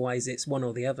training, otherwise it's one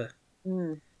or the other.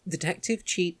 Detective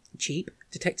Chief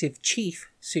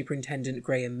Superintendent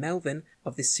Graham Melvin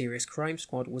of the Serious Crime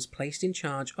Squad was placed in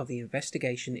charge of the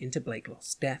investigation into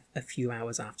Blakelock's death a few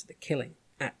hours after the killing,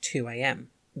 at 2 a.m.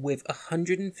 With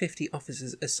 150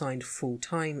 officers assigned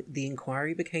full-time, the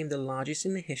inquiry became the largest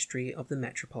in the history of the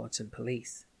Metropolitan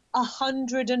Police.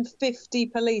 150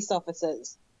 police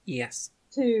officers? Yes.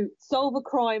 To solve a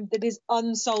crime that is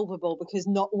unsolvable because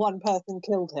not one person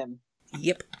killed him?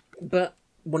 Yep. But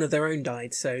one of their own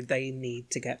died, so they need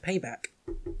to get payback.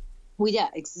 Well, yeah,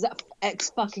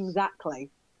 exactly.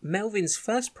 Melvin's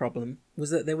first problem was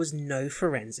that there was no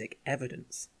forensic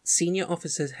evidence. Senior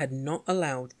officers had not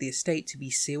allowed the estate to be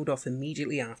sealed off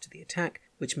immediately after the attack,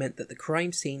 which meant that the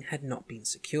crime scene had not been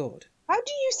secured. How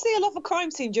do you seal off a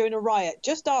crime scene during a riot?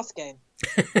 Just asking.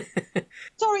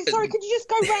 Sorry, could you just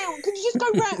go round? Could you just go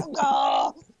round?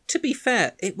 Oh. To be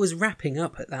fair, it was wrapping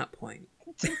up at that point.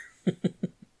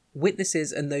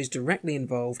 Witnesses and those directly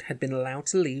involved had been allowed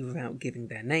to leave without giving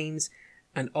their names,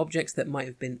 and objects that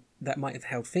might have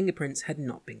held fingerprints had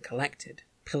not been collected.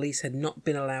 Police had not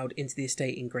been allowed into the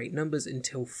estate in great numbers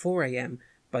until 4 a.m,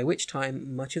 by which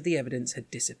time much of the evidence had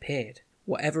disappeared.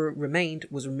 Whatever remained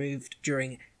was removed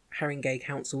during Haringey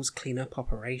Council's clean-up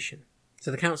operation.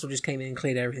 So the council just came in and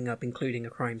cleared everything up, including a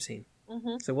crime scene.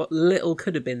 Mm-hmm. So what little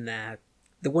could have been there,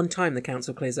 the one time the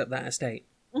council clears up that estate.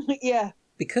 Yeah.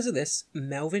 Because of this,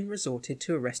 Melvin resorted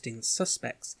to arresting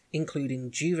suspects,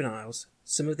 including juveniles,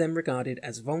 some of them regarded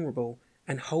as vulnerable,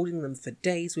 and holding them for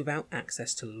days without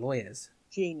access to lawyers.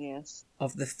 Genius.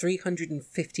 Of the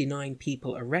 359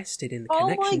 people arrested in the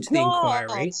connection to the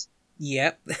inquiry...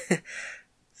 Yep.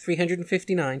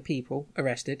 359 people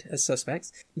arrested as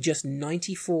suspects. Just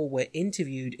 94 were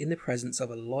interviewed in the presence of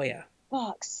a lawyer.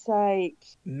 Fuck's sake.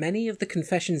 Many of the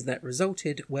confessions that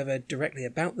resulted, whether directly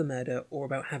about the murder or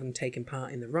about having taken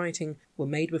part in the rioting, were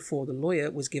made before the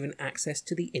lawyer was given access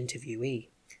to the interviewee.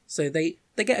 So they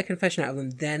get a confession out of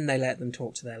them, then they let them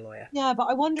talk to their lawyer. Yeah, but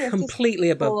I wonder if completely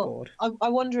above board. I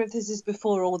wonder if this is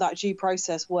before all that due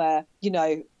process where,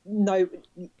 because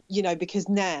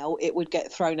now it would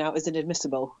get thrown out as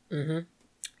inadmissible. Mm-hmm.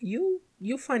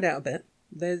 You'll find out a bit.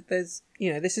 There's this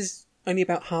is only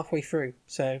about halfway through,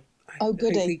 so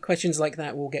hopefully questions like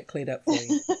that will get cleared up for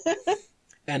you.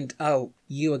 And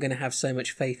you are going to have so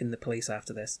much faith in the police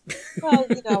after this. Well,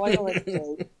 I already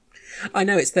do. I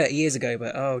know it's 30 years ago,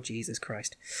 but oh, Jesus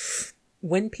Christ.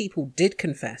 When people did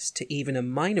confess to even a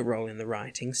minor role in the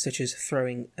rioting, such as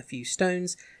throwing a few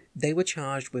stones, they were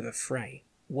charged with a fray.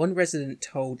 One resident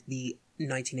told the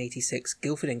 1986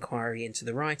 Guildford inquiry into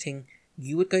the rioting,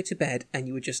 "You would go to bed and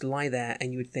you would just lie there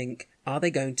and you would think, are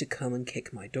they going to come and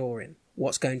kick my door in?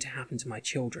 What's going to happen to my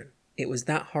children? It was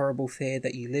that horrible fear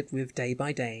that you lived with day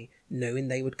by day, knowing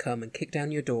they would come and kick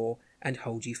down your door and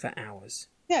hold you for hours."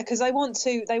 Yeah, because they want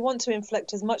to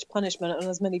inflict as much punishment on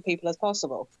as many people as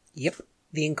possible. Yep.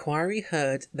 The inquiry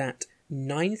heard that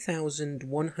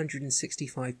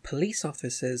 9,165 police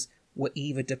officers were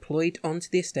either deployed onto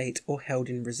the estate or held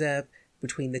in reserve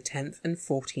between the 10th and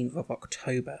 14th of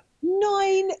October.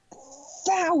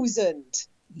 9,000!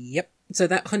 Yep. So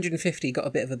that 150 got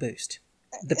a bit of a boost.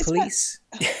 The It's police...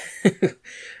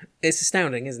 It's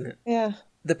astounding, isn't it? Yeah.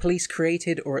 The police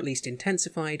created, or at least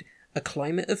intensified, a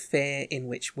climate of fear in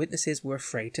which witnesses were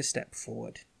afraid to step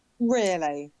forward.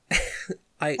 Really?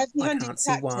 I can't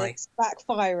see why.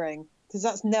 Backfiring, because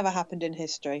that's never happened in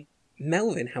history.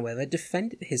 Melvin, however,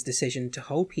 defended his decision to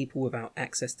hold people without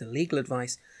access to legal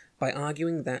advice by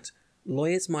arguing that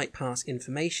lawyers might pass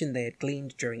information they had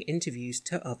gleaned during interviews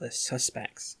to other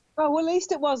suspects. Oh, well, at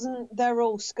least it wasn't they're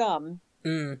all scum.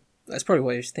 That's probably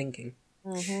what he was thinking.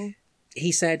 Mm-hmm.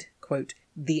 He said, quote,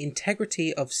 "The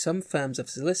integrity of some firms of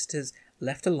solicitors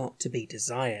left a lot to be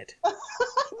desired."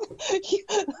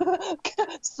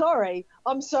 Sorry,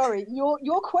 I'm sorry.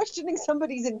 You're questioning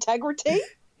somebody's integrity?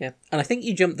 Yeah, and I think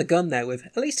you jumped the gun there with,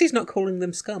 at least he's not calling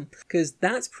them scum, because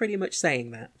that's pretty much saying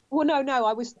that. Well, no,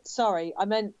 I was sorry. I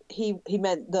meant he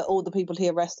meant that all the people he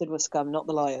arrested were scum, not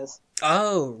the lawyers.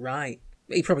 Oh, right.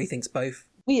 He probably thinks both.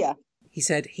 Yeah. He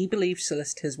said he believed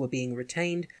solicitors were being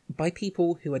retained by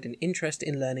people who had an interest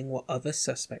in learning what other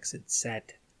suspects had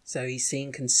said. So he's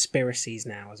seeing conspiracies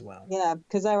now as well. Yeah,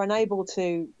 because they're unable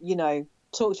to,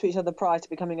 talk to each other prior to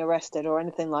becoming arrested or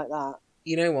anything like that.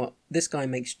 You know what? This guy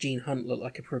makes Gene Hunt look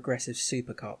like a progressive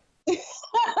super cop.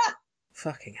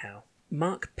 Fucking hell.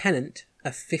 Mark Pennant, a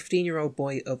 15-year-old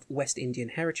boy of West Indian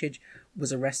heritage,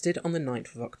 was arrested on the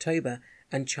 9th of October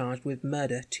and charged with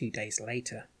murder 2 days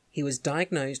later. He was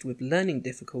diagnosed with learning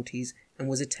difficulties and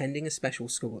was attending a special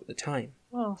school at the time.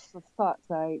 Oh, for fuck's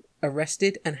sake.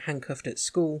 Arrested and handcuffed at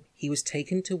school, he was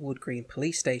taken to Wood Green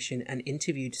Police Station and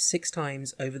interviewed 6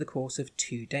 times over the course of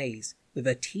 2 days, with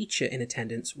a teacher in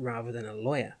attendance rather than a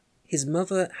lawyer. His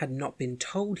mother had not been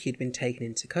told he had been taken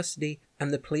into custody,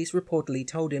 and the police reportedly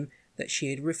told him that she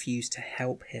had refused to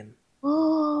help him.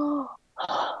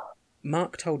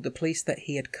 Mark told the police that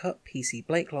he had cut PC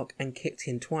Blakelock and kicked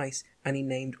him twice, and he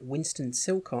named Winston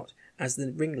Silcott as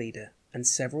the ringleader, and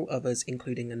several others,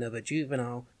 including another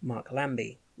juvenile, Mark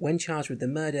Lambie. When charged with the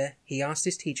murder, he asked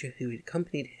his teacher who had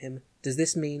accompanied him, "Does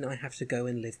this mean I have to go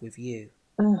and live with you?"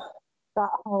 That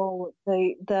whole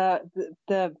the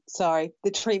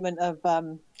treatment of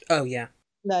Oh yeah.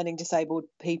 learning disabled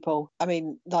people. I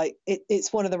mean, like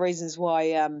it's one of the reasons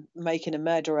why Making a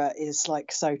Murderer is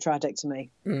like so tragic to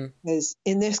me. Because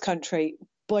in this country,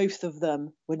 both of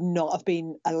them would not have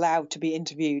been allowed to be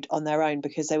interviewed on their own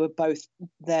because they were both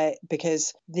there,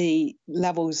 because the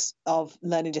levels of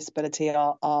learning disability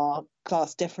are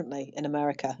classed differently in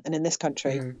America, and in this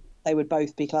country they would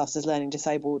both be classed as learning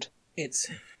disabled. It's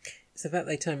the fact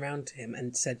they turned around to him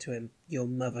and said to him, "Your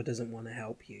mother doesn't want to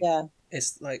help you." Yeah.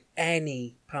 It's like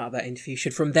any part of that interview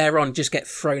should from there on just get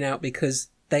thrown out because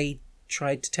they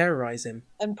tried to terrorise him.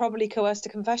 And probably coerced a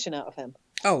confession out of him.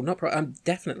 Oh,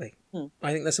 definitely.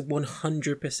 I think that's a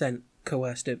 100%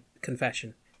 coerced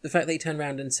confession. The fact that he turned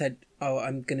around and said, "Oh,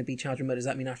 I'm going to be charged with murder, does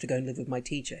that mean I have to go and live with my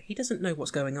teacher?" He doesn't know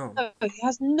what's going on. No, he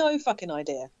has no fucking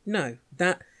idea. No,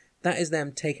 that is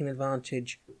them taking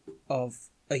advantage of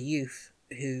a youth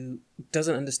who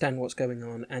doesn't understand what's going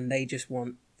on, and they just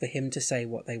want for him to say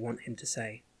what they want him to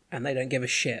say, and they don't give a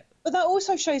shit. But that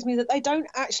also shows me that they don't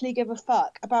actually give a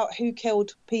fuck about who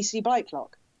killed PC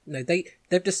Blakelock. No,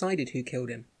 they've decided who killed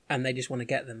him, and they just want to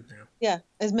get them now. Yeah,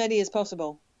 as many as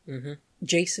possible.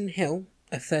 Jason Hill,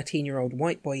 a 13-year-old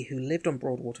white boy who lived on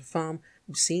Broadwater Farm,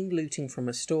 was seen looting from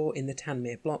a store in the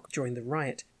Tanmere block during the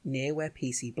riot near where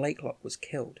PC Blakelock was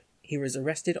killed. He was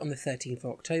arrested on the 13th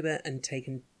of October and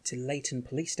taken to Leighton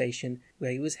Police Station,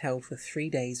 where he was held for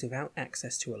 3 days without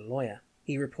access to a lawyer.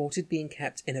 He reported being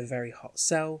kept in a very hot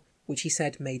cell, which he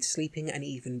said made sleeping and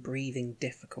even breathing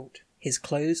difficult. His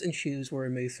clothes and shoes were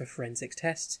removed for forensic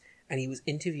tests, and he was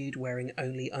interviewed wearing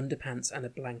only underpants and a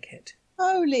blanket.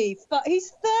 Holy fuck,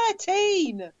 he's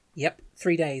 13! Yep,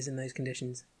 3 days in those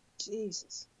conditions.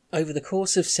 Jesus. Over the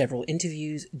course of several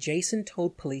interviews, Jason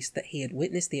told police that he had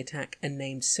witnessed the attack and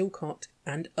named Silcott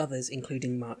and others,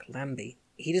 including Mark Lambie.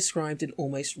 He described an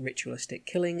almost ritualistic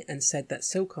killing and said that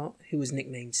Silcott, who was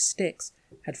nicknamed Sticks,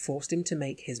 had forced him to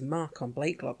make his mark on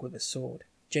Blakelock with a sword.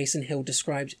 Jason Hill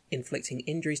described inflicting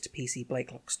injuries to PC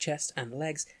Blakelock's chest and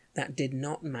legs that did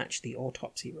not match the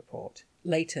autopsy report.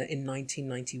 Later, in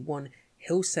 1991,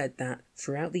 Hill said that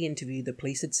throughout the interview the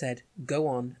police had said, "Go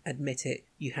on, admit it,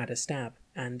 you had a stab,"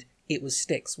 and "It was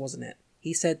Sticks, wasn't it?"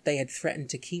 He said they had threatened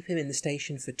to keep him in the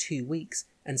station for 2 weeks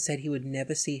and said he would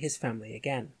never see his family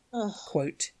again.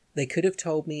 Quote, "They could have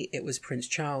told me it was Prince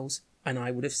Charles, and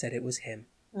I would have said it was him."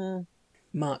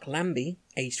 Mark Lambie,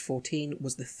 aged 14,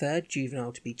 was the third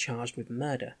juvenile to be charged with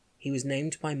murder. He was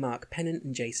named by Mark Pennant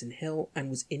and Jason Hill and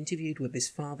was interviewed with his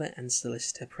father and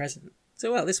solicitor present.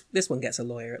 So, well, this one gets a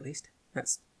lawyer at least.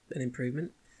 That's an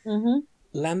improvement. Mm-hmm.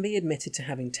 Lambie admitted to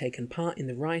having taken part in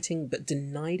the rioting but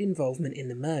denied involvement in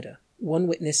the murder. One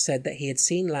witness said that he had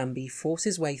seen Lambie force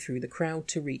his way through the crowd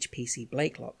to reach PC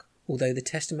Blakelock, although the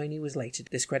testimony was later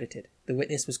discredited. The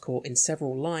witness was caught in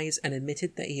several lies and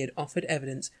admitted that he had offered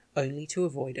evidence only to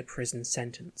avoid a prison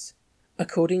sentence.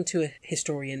 According to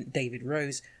historian David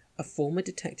Rose, a former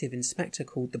detective inspector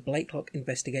called the Blakelock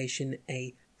investigation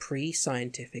a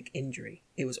pre-scientific injury.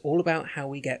 It was all about how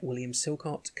we get William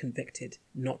Silcott convicted,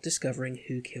 not discovering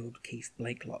who killed Keith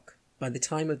Blakelock. By the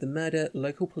time of the murder,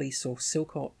 local police saw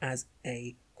Silcott as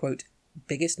a, quote,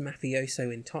 biggest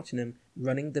mafioso in Tottenham,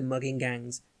 running the mugging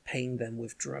gangs, paying them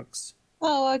with drugs.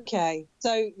 Oh, okay.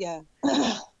 So, yeah.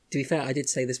 To be fair, I did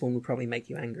say this one would probably make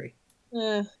you angry.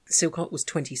 Silcott was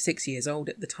 26 years old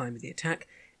at the time of the attack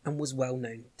and was well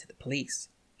known to the police.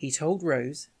 He told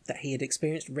Rose that he had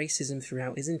experienced racism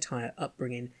throughout his entire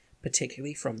upbringing,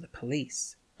 particularly from the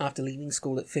police. After leaving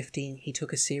school at 15, he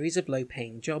took a series of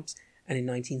low-paying jobs and in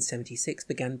 1976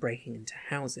 began breaking into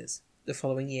houses. The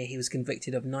following year he was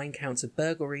convicted of 9 counts of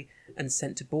burglary and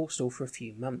sent to Borstal for a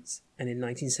few months, and in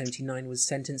 1979 was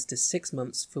sentenced to 6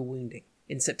 months for wounding.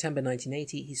 In September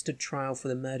 1980 he stood trial for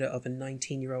the murder of a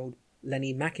 19-year-old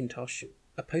Lenny McIntosh,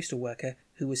 a postal worker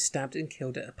who was stabbed and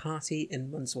killed at a party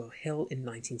in Muswell Hill in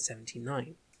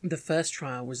 1979. The first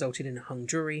trial resulted in a hung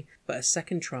jury, but a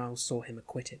second trial saw him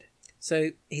acquitted. So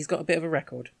he's got a bit of a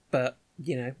record, but,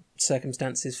 you know,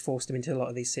 circumstances forced him into a lot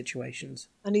of these situations.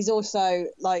 And he's also,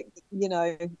 like, you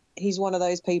know, he's one of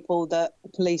those people that the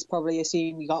police probably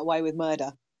assume he got away with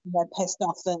murder. They're pissed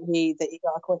off that he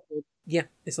got acquitted. Yeah,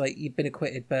 it's like, you've been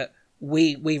acquitted, but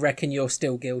we reckon you're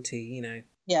still guilty, you know.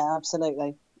 Yeah,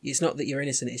 absolutely. It's not that you're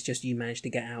innocent, it's just you managed to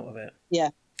get out of it. Yeah.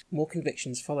 More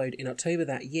convictions followed. In October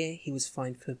that year, he was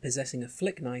fined for possessing a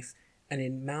flick knife, and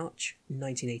in March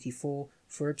 1984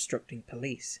 for obstructing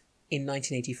police. In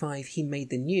 1985, he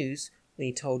made the news when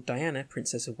he told Diana,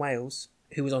 Princess of Wales,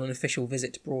 who was on an official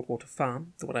visit to Broadwater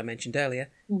Farm, the one I mentioned earlier,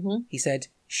 he said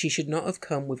she should not have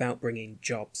come without bringing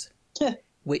jobs,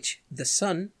 which The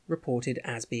Sun reported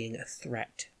as being a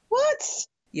threat. What?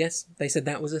 Yes, they said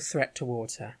that was a threat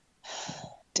towards her.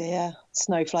 Dear,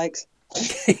 snowflakes.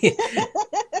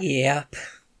 Yep.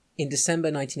 In December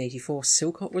 1984,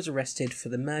 Silcott was arrested for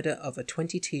the murder of a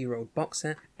 22-year-old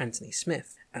boxer, Anthony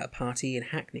Smith, at a party in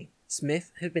Hackney.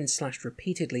 Smith had been slashed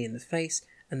repeatedly in the face,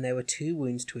 and there were 2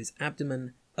 wounds to his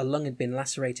abdomen, a lung had been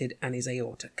lacerated, and his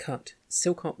aorta cut.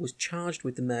 Silcott was charged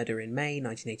with the murder in May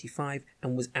 1985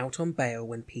 and was out on bail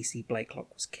when PC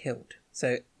Blakelock was killed.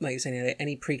 So, like you were saying,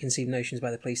 any preconceived notions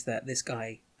by the police that this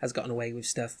guy has gotten away with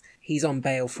stuff, he's on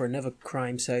bail for another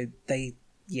crime, so they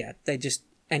just,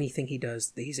 anything he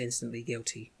does, he's instantly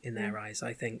guilty in their eyes,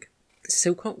 I think.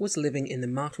 Silcott was living in the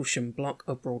Martlesham block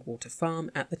of Broadwater Farm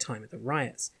at the time of the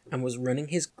riots, and was running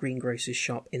his greengrocer's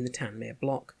shop in the Tanmere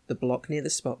block, the block near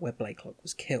the spot where Blakelock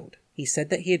was killed. He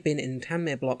said that he had been in the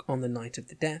Tanmere block on the night of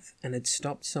the death, and had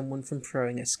stopped someone from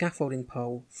throwing a scaffolding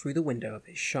pole through the window of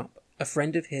his shop. A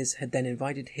friend of his had then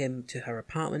invited him to her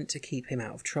apartment to keep him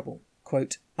out of trouble.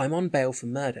 Quote, I'm on bail for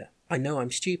murder. I know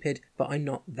I'm stupid, but I'm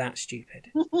not that stupid.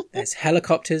 There's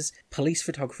helicopters, police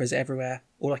photographers everywhere.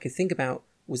 All I could think about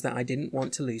was that I didn't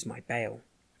want to lose my bail.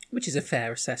 Which is a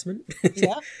fair assessment.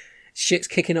 Yeah. Shit's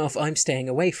kicking off, I'm staying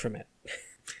away from it.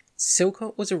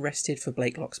 Silcott was arrested for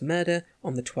Blakelock's murder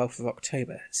on the 12th of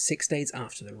October, 6 days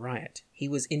after the riot. He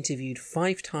was interviewed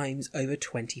 5 times over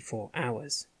 24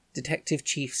 hours. Detective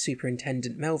Chief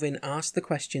Superintendent Melvin asked the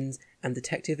questions and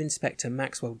Detective Inspector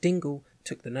Maxwell Dingle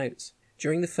took the notes.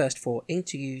 During the first 4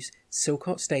 interviews,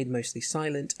 Silcott stayed mostly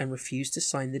silent and refused to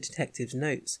sign the detective's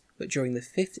notes, but during the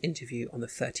 5th interview on the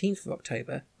 13th of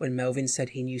October, when Melvin said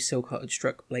he knew Silcott had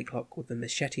struck Blakelock with a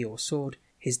machete or sword,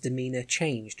 his demeanour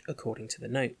changed according to the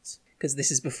notes. Because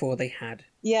this is before they had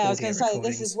Yeah, I was audio going to say,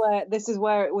 recordings. this is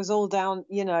where it was all down,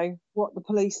 you know, what the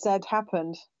police said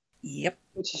happened. Yep.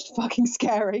 Which is fucking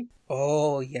scary.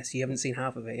 Oh, yes, you haven't seen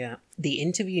half of it yet. The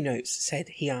interview notes said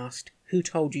he asked, who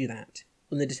told you that?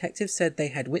 When the detective said they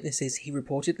had witnesses, he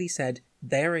reportedly said,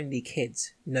 they're only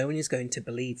kids. No one is going to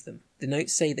believe them. The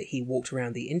notes say that he walked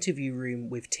around the interview room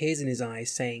with tears in his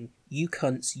eyes saying, you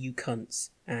cunts,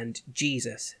 and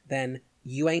Jesus. Then,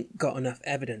 you ain't got enough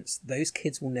evidence. Those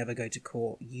kids will never go to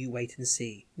court. You wait and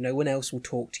see. No one else will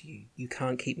talk to you. You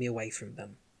can't keep me away from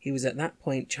them. He was at that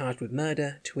point charged with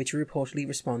murder, to which he reportedly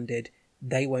responded,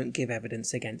 they won't give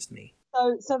evidence against me.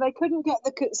 So they couldn't get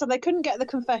the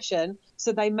confession,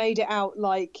 so they made it out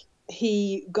like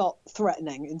he got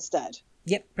threatening instead.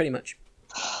 Yep, pretty much.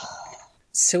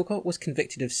 Silcott was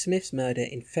convicted of Smith's murder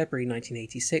in February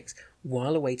 1986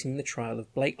 while awaiting the trial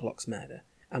of Blakelock's murder,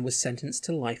 and was sentenced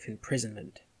to life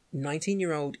imprisonment.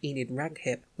 19-year-old Enid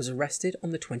Raghip was arrested on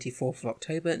the 24th of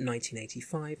October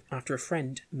 1985 after a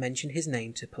friend mentioned his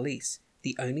name to police,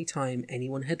 the only time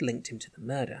anyone had linked him to the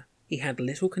murder. He had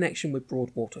little connection with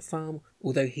Broadwater Farm,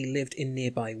 although he lived in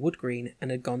nearby Wood Green and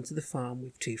had gone to the farm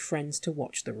with two friends to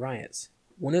watch the riots.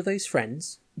 One of those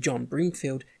friends, John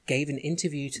Broomfield, gave an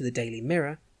interview to the Daily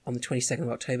Mirror on the 22nd of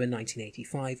October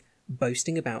 1985,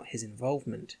 boasting about his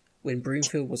involvement. When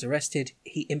Broomfield was arrested,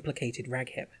 he implicated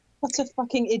Raghip. What a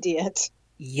fucking idiot.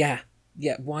 Yeah,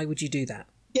 why would you do that?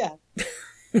 Yeah.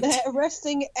 They're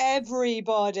arresting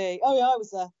everybody. Oh yeah, I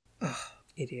was there. Oh,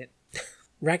 idiot.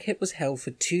 Raghip was held for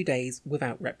 2 days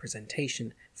without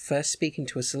representation, first speaking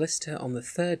to a solicitor on the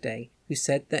third day, who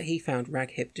said that he found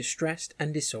Raghip distressed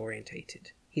and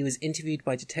disorientated. He was interviewed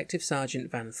by Detective Sergeant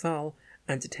Van Thal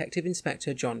and Detective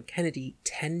Inspector John Kennedy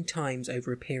 10 times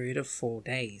over a period of 4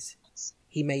 days.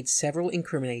 He made several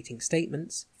incriminating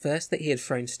statements, first that he had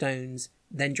thrown stones,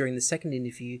 then during the second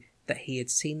interview that he had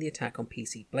seen the attack on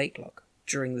PC Blakelock.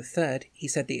 During the third, he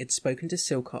said that he had spoken to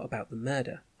Silcott about the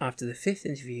murder. After the fifth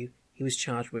interview, he was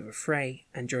charged with a fray,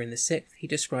 and during the sixth, he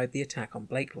described the attack on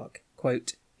Blakelock.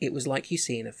 Quote, "It was like you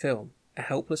see in a film, a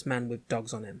helpless man with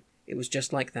dogs on him. It was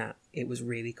just like that. It was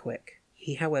really quick."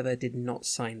 He, however, did not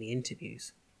sign the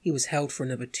interviews. He was held for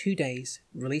another 2 days,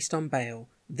 released on bail,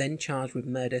 then charged with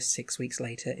murder 6 weeks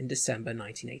later in December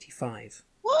 1985.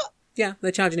 What? Yeah,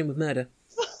 they're charging him with murder.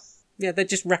 Yeah, they're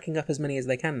just racking up as many as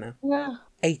they can now. Yeah.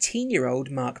 18-year-old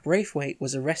Mark Braithwaite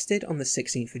was arrested on the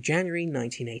 16th of January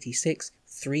 1986,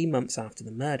 3 months after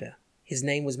the murder. His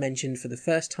name was mentioned for the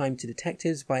first time to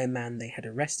detectives by a man they had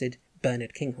arrested,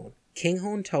 Bernard Kinghorn.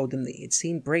 Kinghorn told them that he had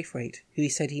seen Braithwaite, who he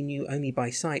said he knew only by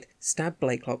sight, stab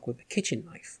Blakelock with a kitchen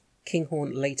knife.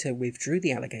 Kinghorn later withdrew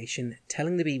the allegation,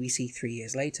 telling the BBC 3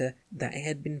 years later that it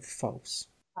had been false.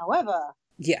 However...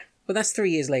 Yeah, but that's 3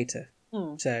 years later,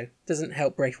 Hmm. so doesn't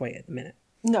help Braithwaite at the minute.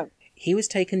 No. He was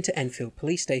taken to Enfield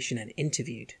Police Station and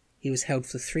interviewed. He was held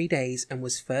for 3 days and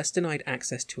was first denied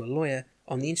access to a lawyer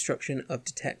on the instruction of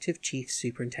Detective Chief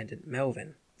Superintendent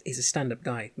Melvin. He's a stand-up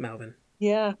guy, Melvin.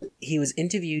 Yeah. He was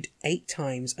interviewed 8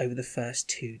 times over the first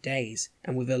 2 days,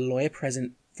 and with a lawyer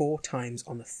present 4 times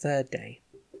on the third day.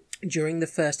 During the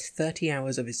first 30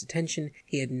 hours of his detention,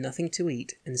 he had nothing to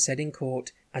eat and said in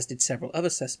court, as did several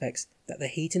other suspects, that the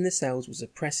heat in the cells was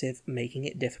oppressive, making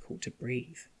it difficult to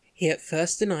breathe. He at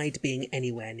first denied being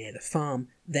anywhere near the farm,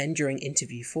 then during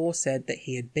interview 4 said that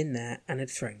he had been there and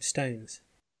had thrown stones.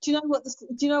 Do you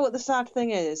know what the sad thing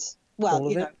is? Well,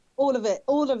 all of it.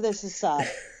 All of this is sad.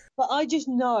 But I just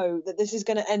know that this is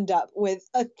going to end up with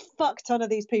a fuck ton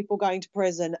of these people going to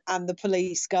prison and the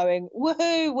police going,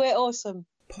 "Woohoo, we're awesome."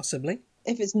 Possibly.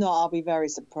 If it's not, I'll be very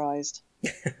surprised.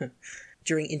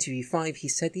 During interview 5, he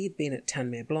said he had been at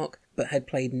Tanmere Block, but had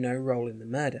played no role in the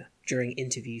murder. During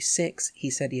interview 6, he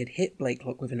said he had hit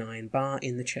Blakelock with an iron bar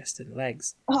in the chest and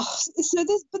legs. Oh, so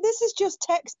this is just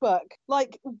textbook,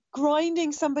 like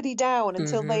grinding somebody down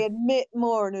until they admit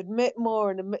more and admit more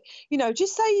and admit. You know,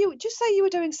 just say you were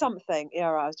doing something.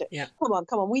 Yeah. Come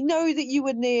on. We know that you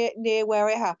were near where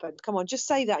it happened. Come on, just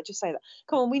say that.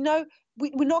 Come on, we know.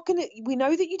 We're not gonna. We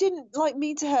know that you didn't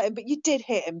mean to hurt him, but you did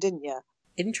hit him, didn't you?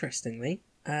 Interestingly,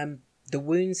 the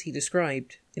wounds he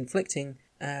described inflicting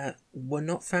were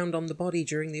not found on the body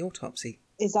during the autopsy.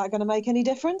 Is that going to make any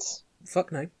difference?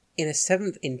 Fuck no. In a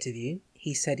 7th interview,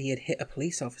 he said he had hit a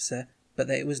police officer, but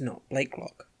that it was not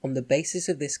Blakelock. On the basis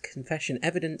of this confession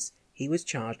evidence, he was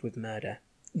charged with murder.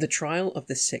 The trial of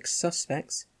the 6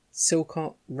 suspects,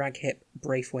 Silcott, Raghip,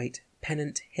 Braithwaite,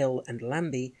 Pennant, Hill and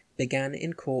Lambie, began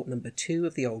in court number 2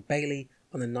 of the Old Bailey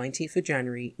on the 19th of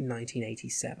January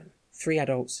 1987. 3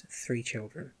 adults, 3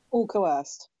 children. All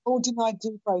coerced. All denied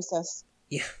due process.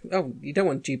 Yeah, oh, you don't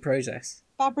want due process.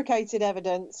 Fabricated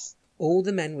evidence. All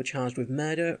the men were charged with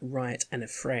murder, riot and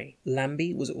affray.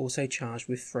 Lambie was also charged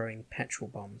with throwing petrol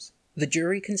bombs. The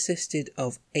jury consisted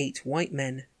of 8 white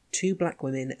men, 2 black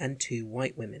women and 2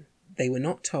 white women. They were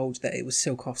not told that it was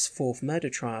Silcott's 4th murder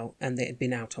trial and they had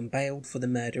been out on bail for the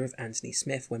murder of Anthony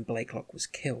Smith when Blakelock was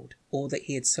killed, or that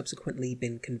he had subsequently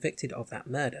been convicted of that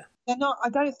murder. They're not. I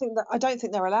don't think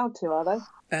they're allowed to, are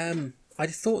they? I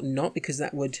thought not, because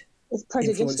that would It's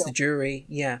prejudicial. influence the jury.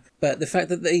 Yeah, but the fact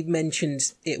that they mentioned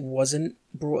it wasn't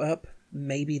brought up,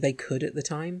 maybe they could at the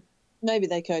time. Maybe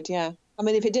they could. Yeah. I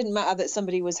mean, if it didn't matter that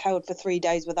somebody was held for 3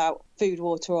 days without food,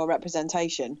 water, or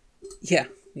representation. Yeah,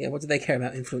 what do they care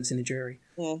about influencing the jury?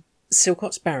 Yeah.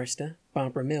 Silcott's barrister,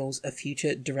 Barbara Mills, a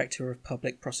future Director of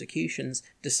Public Prosecutions,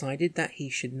 decided that he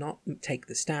should not take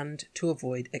the stand to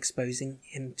avoid exposing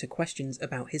him to questions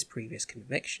about his previous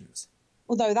convictions.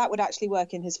 Although that would actually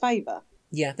work in his favour.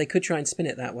 Yeah, they could try and spin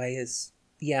it that way as,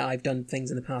 yeah, I've done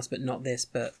things in the past, but not this,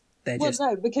 but they're just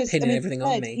pinning everything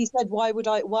on me. He said, why would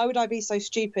I be so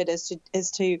stupid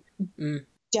as to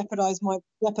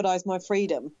jeopardise my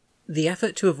freedom? The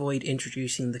effort to avoid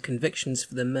introducing the convictions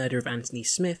for the murder of Anthony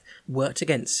Smith worked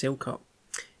against Silcott.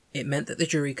 It meant that the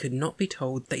jury could not be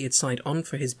told that he had signed on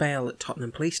for his bail at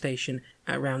Tottenham Police Station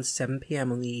at around 7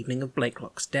 p.m. on the evening of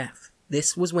Blakelock's death.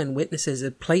 This was when witnesses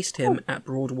had placed him at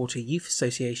Broadwater Youth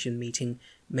Association meeting,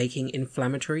 making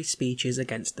inflammatory speeches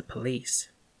against the police.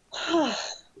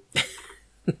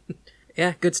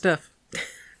 Yeah, good stuff.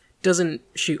 Doesn't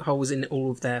shoot holes in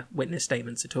all of their witness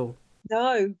statements at all.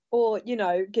 No, or,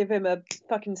 give him a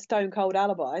fucking stone cold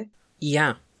alibi.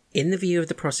 Yeah. In the view of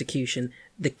the prosecution,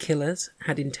 the killers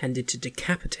had intended to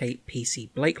decapitate PC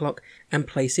Blakelock and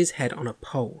place his head on a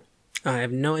pole. I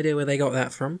have no idea where they got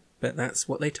that from, but that's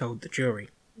what they told the jury.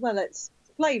 Well, it's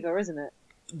flavour, isn't it?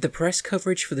 The press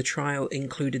coverage for the trial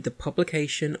included the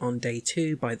publication on day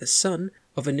 2 by The Sun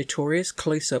of a notorious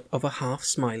close-up of a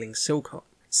half-smiling Silcott.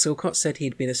 Silcott said he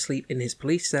had been asleep in his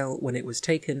police cell when it was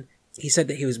taken. He said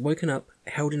that he was woken up,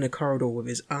 held in a corridor with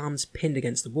his arms pinned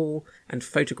against the wall, and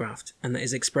photographed, and that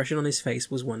his expression on his face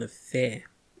was one of fear.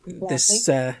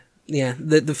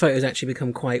 The photo's actually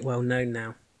become quite well known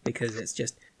now, because it's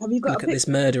just, look at this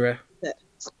murderer.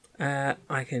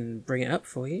 I can bring it up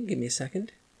for you, give me a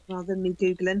second. Rather than me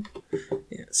Googling.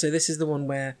 Yeah, so this is the one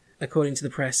where, according to the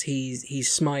press,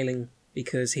 he's smiling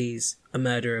because he's a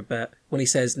murderer, but when he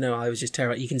says, no, I was just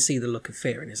terrified, you can see the look of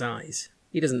fear in his eyes.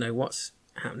 He doesn't know what's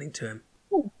happening to him.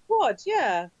 Oh, God,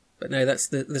 yeah. But no, that's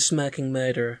the smirking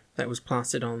murderer that was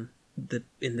plastered on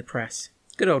in the press.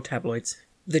 Good old tabloids.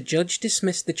 The judge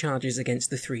dismissed the charges against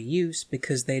the 3 youths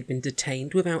because they had been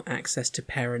detained without access to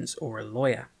parents or a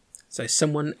lawyer. So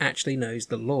someone actually knows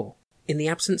the law. In the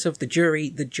absence of the jury,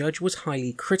 the judge was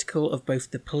highly critical of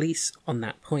both the police on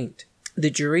that point. The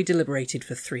jury deliberated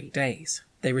for 3 days.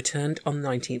 They returned on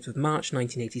 19th of March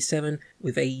 1987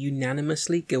 with a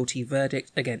unanimously guilty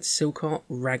verdict against Silcott,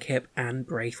 Raghip and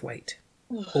Braithwaite.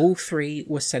 All 3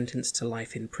 were sentenced to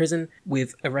life in prison,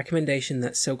 with a recommendation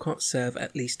that Silcott serve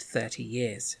at least 30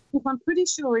 years. I'm pretty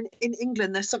sure in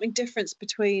England there's something different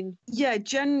between,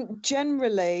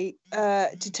 generally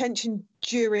detention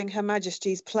during Her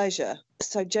Majesty's pleasure.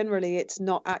 So generally it's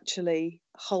not actually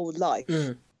whole life.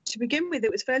 To begin with,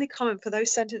 it was fairly common for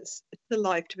those sentenced to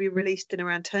life to be released in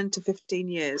around 10 to 15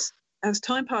 years. As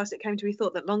time passed, it came to be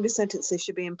thought that longer sentences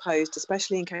should be imposed,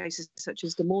 especially in cases such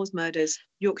as the Moors murders,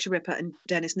 Yorkshire Ripper and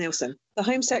Dennis Nilsen. The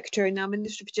Home Secretary, now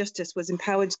Minister for Justice, was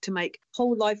empowered to make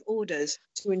whole life orders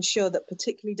to ensure that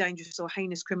particularly dangerous or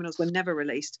heinous criminals were never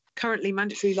released. Currently,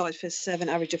 mandatory life is served an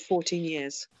average of 14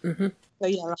 years. Mm-hmm. So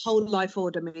a whole life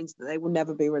order means that they will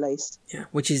never be released. Yeah,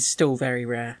 which is still very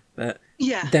rare, but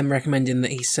them recommending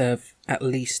that he serve at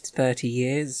least 30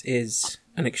 years is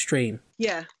an extreme.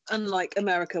 Yeah, unlike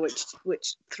America,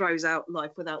 which throws out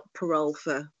life without parole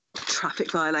for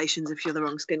traffic violations if you're the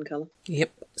wrong skin colour.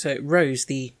 Yep. So Rose,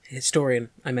 the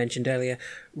historian I mentioned earlier,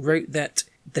 wrote that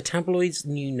the tabloids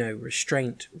knew no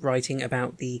restraint, writing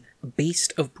about the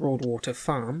beast of Broadwater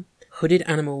Farm, hooded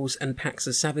animals and packs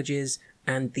of savages,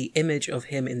 and the image of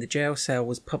him in the jail cell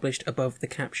was published above the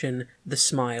caption, "The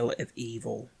Smile of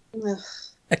Evil." Ugh.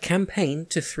 A campaign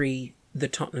to free the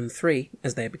Tottenham Three,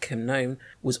 as they became known,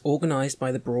 was organised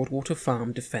by the Broadwater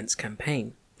Farm Defence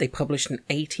Campaign. They published an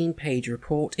 18-page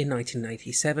report in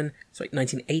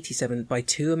 1987 by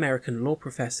 2 American law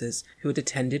professors who had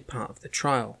attended part of the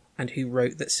trial, and who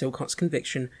wrote that Silcott's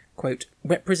conviction, quote,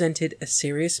 represented a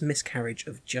serious miscarriage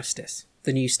of justice.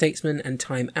 The New Statesman and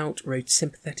Time Out wrote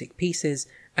sympathetic pieces,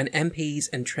 and MPs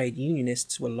and trade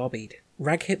unionists were lobbied.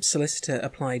 Raghip's solicitor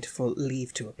applied for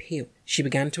leave to appeal. She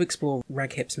began to explore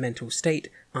Raghip's mental state,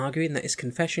 arguing that his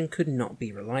confession could not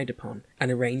be relied upon, and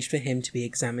arranged for him to be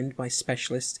examined by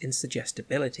specialists in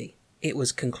suggestibility. It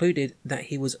was concluded that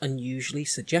he was unusually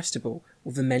suggestible,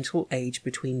 with a mental age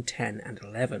between 10 and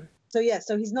 11.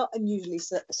 So he's not unusually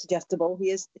suggestible. He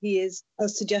is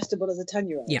as suggestible as a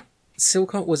 10-year-old. Yeah.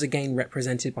 Silcott was again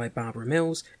represented by Barbara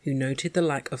Mills, who noted the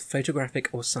lack of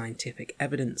photographic or scientific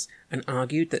evidence, and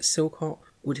argued that Silcott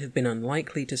would have been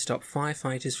unlikely to stop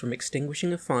firefighters from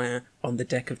extinguishing a fire on the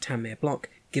deck of Tanmere Block,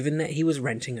 given that he was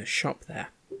renting a shop there.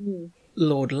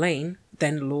 Lord Lane,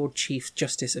 then Lord Chief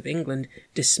Justice of England,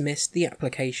 dismissed the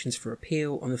applications for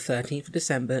appeal on the 13th of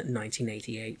December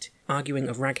 1988, arguing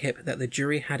of Raghip that the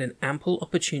jury had an ample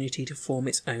opportunity to form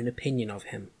its own opinion of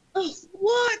him. Oh,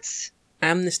 what?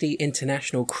 Amnesty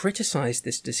International criticised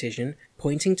this decision,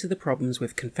 pointing to the problems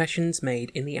with confessions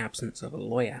made in the absence of a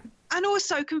lawyer. And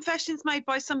also confessions made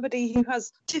by somebody who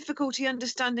has difficulty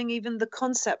understanding even the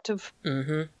concept of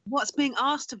what's being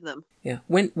asked of them. Yeah,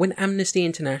 when Amnesty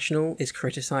International is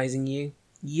criticising you,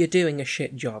 you're doing a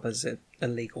shit job as a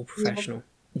legal professional. Yeah.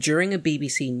 During a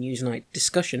BBC Newsnight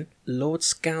discussion, Lord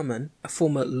Scalman, a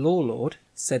former law lord,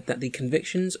 said that the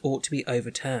convictions ought to be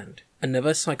overturned.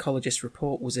 Another psychologist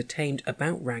report was obtained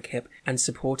about Raghib and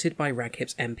supported by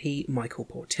Raghib's MP Michael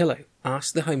Portillo,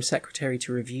 asked the Home Secretary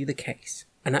to review the case.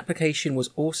 An application was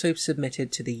also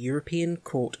submitted to the European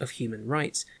Court of Human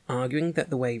Rights, arguing that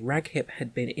the way Raghib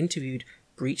had been interviewed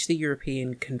breached the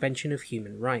European Convention of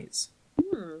Human Rights.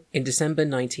 In December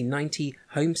 1990,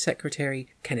 Home Secretary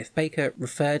Kenneth Baker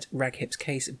referred Raghib's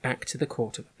case back to the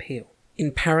Court of Appeal.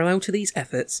 In parallel to these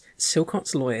efforts,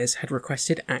 Silcott's lawyers had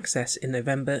requested access in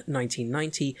November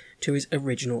 1990 to his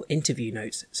original interview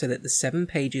notes so that the 7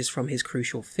 pages from his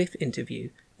crucial 5th interview,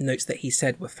 notes that he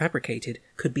said were fabricated,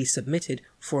 could be submitted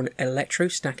for an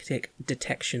electrostatic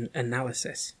detection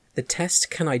analysis. The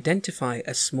test can identify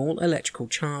a small electrical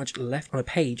charge left on a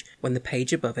page when the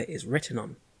page above it is written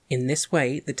on. In this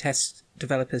way, the test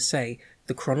developers say,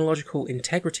 the chronological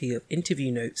integrity of interview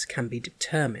notes can be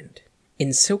determined.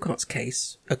 In Silcott's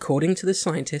case, according to the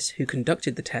scientists who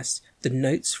conducted the test, the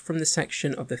notes from the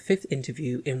section of the 5th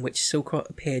interview in which Silcott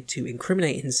appeared to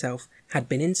incriminate himself had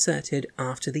been inserted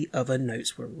after the other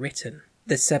notes were written.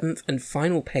 The 7th and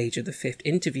final page of the 5th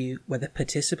interview, where the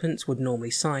participants would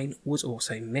normally sign, was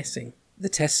also missing. The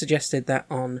test suggested that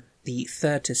on the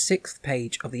 3rd to 6th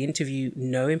page of the interview,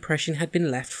 no impression had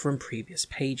been left from previous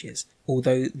pages,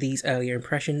 although these earlier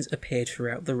impressions appeared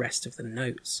throughout the rest of the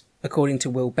notes. According to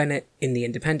Will Bennett in The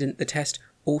Independent, the test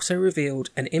also revealed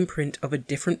an imprint of a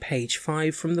different page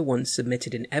 5 from the one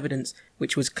submitted in evidence,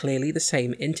 which was clearly the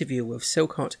same interview with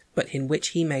Silcott, but in which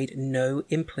he made no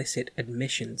implicit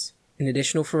admissions. An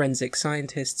additional forensic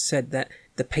scientist said that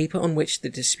the paper on which the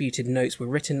disputed notes were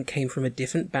written came from a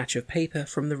different batch of paper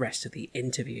from the rest of the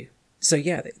interview. So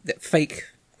yeah, the fake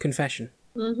confession.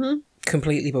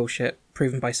 Completely bullshit,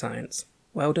 proven by science.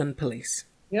 Well done, police.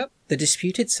 Yep. The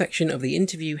disputed section of the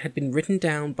interview had been written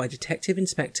down by Detective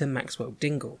Inspector Maxwell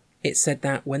Dingle. It said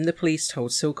that when the police told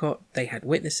Silcott they had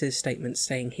witnesses' statements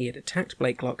saying he had attacked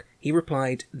Blakelock, he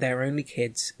replied, "They're only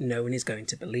kids, no one is going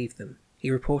to believe them." He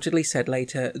reportedly said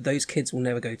later, "Those kids will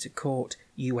never go to court,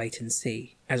 you wait and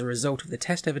see." As a result of the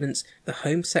test evidence, the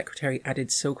Home Secretary added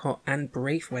Silcott and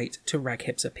Braithwaite to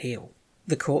Raghib's appeal.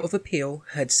 The Court of Appeal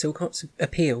heard Silcott's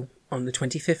appeal on the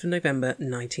 25th of November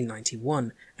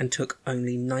 1991 and took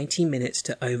only 90 minutes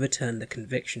to overturn the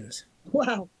convictions.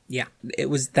 Wow. Yeah, it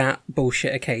was that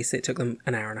bullshit a case. It took them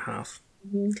an hour and a half.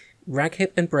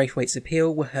 Raghib and Braithwaite's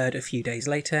appeal were heard a few days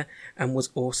later and was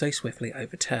also swiftly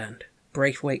overturned.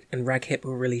 Braithwaite and Raghib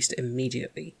were released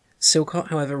immediately. Silcott,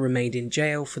 however, remained in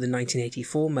jail for the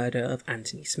 1984 murder of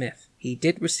Anthony Smith. He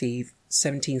did receive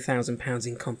 £17,000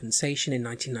 in compensation in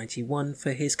 1991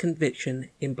 for his conviction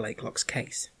in Blakelock's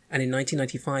case. And in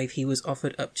 1995 he was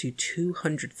offered up to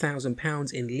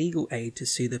 £200,000 in legal aid to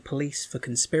sue the police for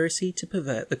conspiracy to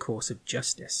pervert the course of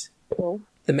justice. Cool.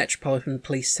 The Metropolitan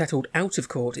Police settled out of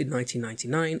court in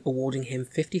 1999, awarding him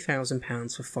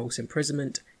 £50,000 for false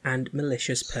imprisonment and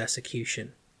malicious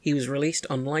persecution. He was released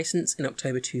on licence in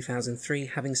October 2003,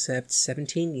 having served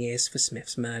 17 years for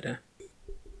Smith's murder.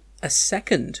 A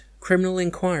second criminal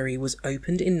inquiry was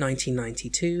opened in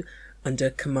 1992 under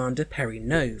Commander Perry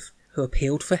Nove, who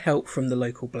appealed for help from the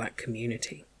local black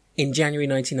community. In January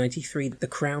 1993, the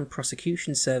Crown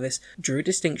Prosecution Service drew a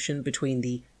distinction between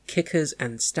the kickers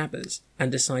and stabbers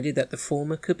and decided that the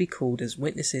former could be called as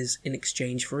witnesses in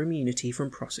exchange for immunity from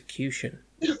prosecution.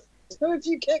 So if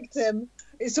you kicked him,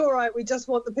 it's all right, we just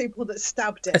want the people that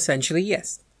stabbed him. Essentially,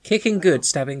 yes. Kicking good,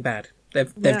 stabbing bad.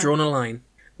 They've drawn a line.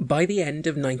 By the end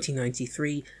of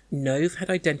 1993, Nove had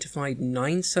identified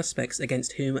 9 suspects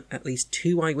against whom at least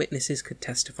 2 eyewitnesses could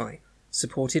testify,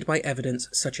 supported by evidence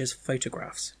such as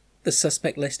photographs. The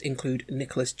suspect list include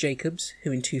Nicholas Jacobs,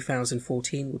 who in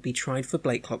 2014 would be tried for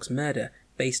Blakelock's murder,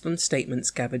 based on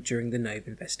statements gathered during the Nove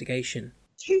investigation.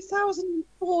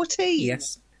 2014?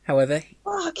 Yes. However,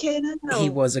 Fucking hell. he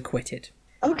was acquitted.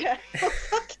 Okay.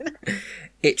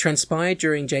 It transpired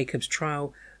during Jacobs'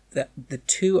 trial that the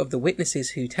 2 of the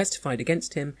witnesses who testified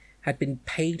against him had been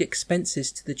paid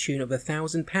expenses to the tune of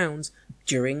 £1,000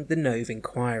 during the Nove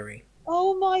inquiry.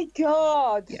 Oh my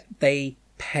god. Yeah, they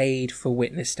paid for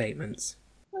witness statements.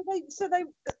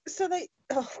 So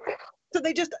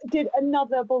they just did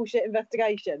another bullshit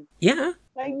investigation. Yeah.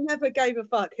 They never gave a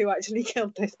fuck who actually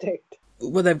killed this dude.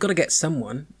 Well, they've got to get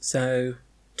someone, so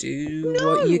do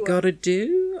what you gotta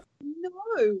do?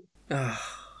 No.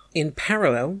 In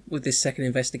parallel with this second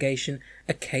investigation,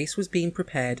 a case was being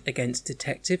prepared against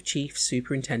Detective Chief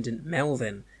Superintendent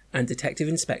Melvin and Detective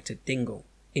Inspector Dingle.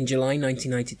 In July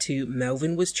 1992,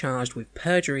 Melvin was charged with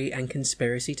perjury and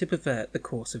conspiracy to pervert the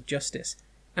course of justice,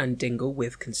 and Dingle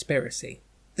with conspiracy.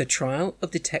 The trial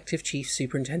of Detective Chief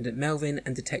Superintendent Melvin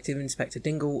and Detective Inspector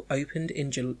Dingle opened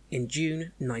in June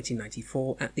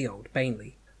 1994 at the Old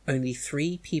Bailey. Only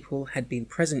 3 people had been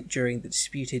present during the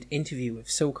disputed interview with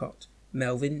Silcott: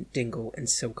 Melvin, Dingle, and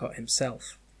Silcott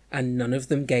himself, and none of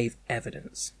them gave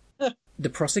evidence. The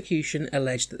prosecution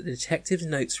alleged that the detective's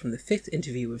notes from the 5th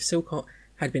interview with Silcott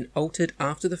had been altered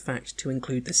after the fact to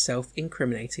include the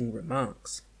self-incriminating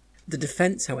remarks. The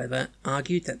defence, however,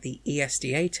 argued that the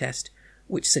ESDA test,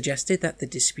 which suggested that the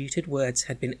disputed words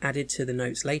had been added to the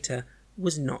notes later,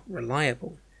 was not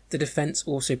reliable. The defence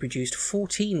also produced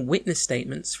 14 witness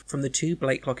statements from the 2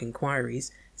 Blakelock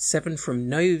inquiries, 7 from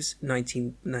Nove's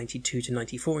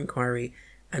 1992-94 inquiry,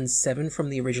 and 7 from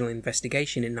the original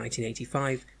investigation in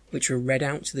 1985, which were read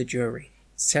out to the jury.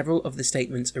 Several of the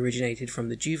statements originated from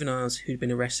the juveniles who'd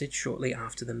been arrested shortly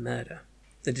after the murder.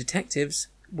 The detectives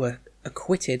were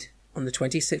acquitted on the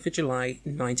 26th of July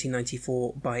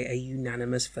 1994 by a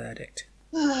unanimous verdict.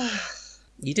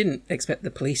 You didn't expect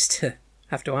the police to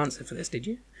have to answer for this, did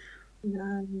you?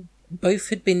 No. Both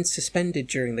had been suspended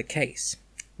during the case.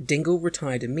 Dingle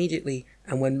retired immediately,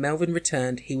 and when Melvin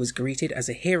returned, he was greeted as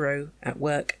a hero at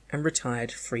work and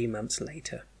retired 3 months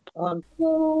later. On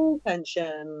full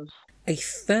pension. A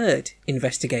third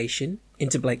investigation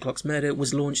into Blakelock's murder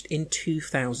was launched in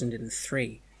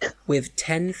 2003, with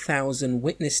 10,000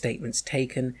 witness statements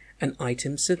taken and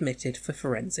items submitted for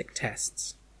forensic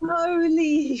tests.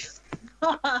 Holy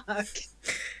fuck!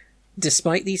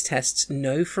 Despite these tests,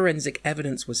 no forensic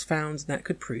evidence was found that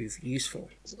could prove useful.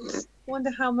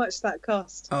 Wonder how much that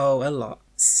cost. Oh, a lot.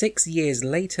 6 years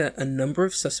later, a number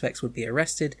of suspects would be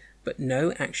arrested, but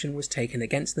no action was taken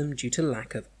against them due to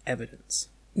lack of evidence.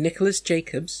 Nicholas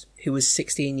Jacobs, who was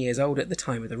 16 years old at the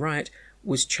time of the riot,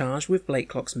 was charged with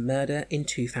Blakelock's murder in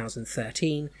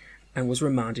 2013 and was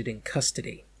remanded in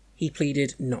custody. He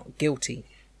pleaded not guilty.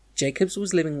 Jacobs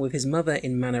was living with his mother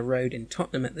in Manor Road in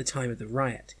Tottenham at the time of the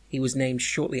riot. He was named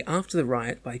shortly after the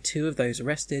riot by 2 of those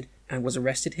arrested and was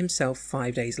arrested himself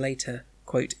 5 days later,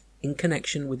 quote, in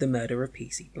connection with the murder of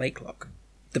PC Blakelock.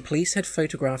 The police had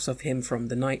photographs of him from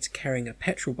the night carrying a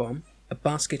petrol bomb, a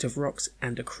basket of rocks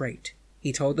and a crate.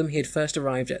 He told them he had first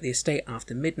arrived at the estate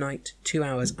after midnight, 2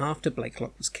 hours after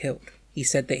Blakelock was killed. He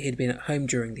said that he had been at home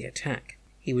during the attack.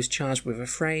 He was charged with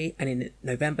affray, and in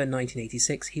November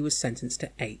 1986 he was sentenced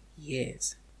to 8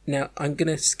 years. Now, I'm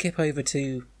going to skip over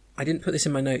to... I didn't put this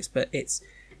in my notes, but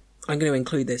I'm going to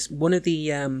include this. One of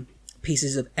the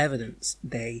pieces of evidence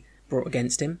they brought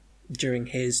against him during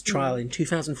his trial in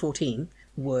 2014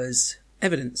 was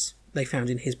evidence they found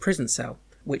in his prison cell,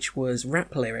 which was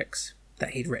rap lyrics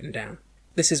that he'd written down.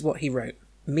 This is what he wrote.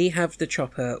 Me have the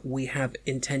chopper, we have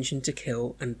intention to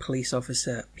kill, and police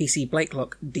officer PC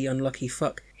Blakelock, the unlucky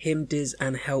fuck, him dis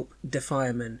and help the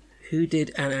fireman. Who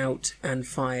did an out and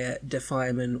fire the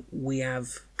fireman, we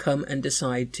have come and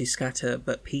decide to scatter,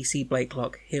 but PC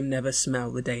Blakelock, him never smell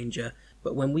the danger.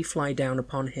 But when we fly down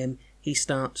upon him, he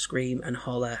start scream and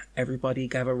holler, everybody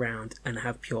gather round and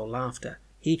have pure laughter.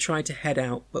 He tried to head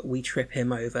out, but we trip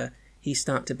him over. He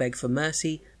start to beg for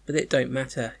mercy, but it don't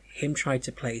matter. Him tried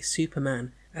to play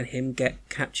Superman, and him get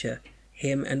capture.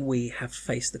 Him and we have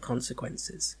faced the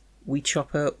consequences. We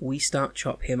chopper, we start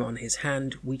chop him on his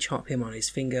hand, we chop him on his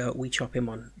finger, we chop him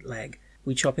on leg.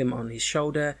 We chop him on his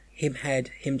shoulder, him head,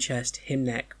 him chest, him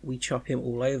neck, we chop him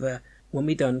all over. When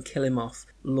we done, kill him off.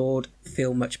 Lord,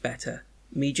 feel much better.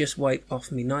 Me just wipe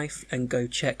off me knife and go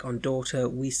check on daughter,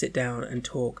 we sit down and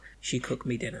talk, she cook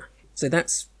me dinner. So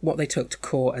that's what they took to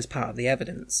court as part of the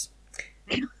evidence.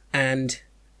 And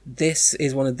this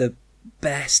is one of the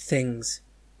best things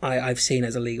I've seen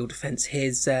as a legal defence.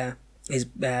 His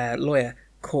lawyer,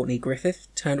 Courtney Griffith,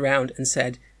 turned around and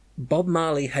said, Bob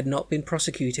Marley had not been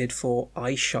prosecuted for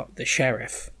I shot the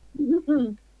sheriff.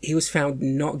 He was found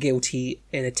not guilty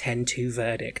in a 10-2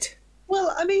 verdict.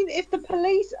 Well, I mean, if the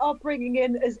police are bringing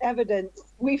in as evidence,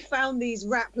 we found these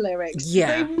rap lyrics.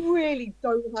 Yeah. They really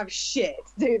don't have shit,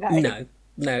 do they?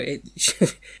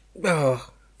 No.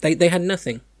 They had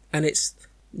nothing, and it's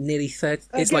nearly 30.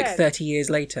 It's like 30 years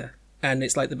later, and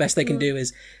it's like the best they can do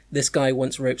is this guy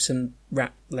once wrote some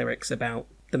rap lyrics about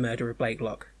the murder of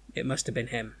Blakelock. It must have been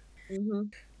him. Mm-hmm.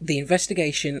 The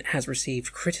investigation has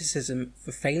received criticism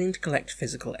for failing to collect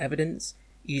physical evidence,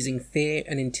 using fear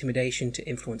and intimidation to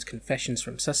influence confessions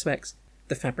from suspects,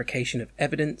 the fabrication of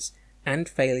evidence, and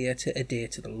failure to adhere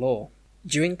to the law.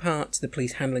 Due in part to the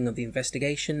police handling of the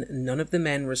investigation, none of the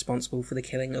men responsible for the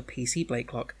killing of PC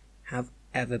Blakelock have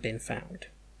ever been found.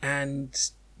 And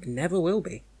never will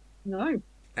be. No.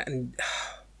 And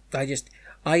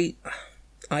I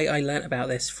learnt about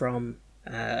this from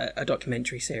a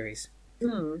documentary series,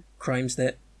 Crimes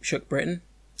That Shook Britain,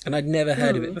 and I'd never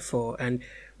heard of it before, and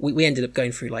we ended up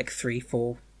going through like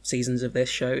 3-4 seasons of this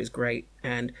show. It was great,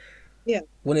 and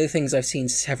one of the things I've seen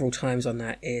several times on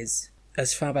that is,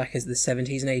 as far back as the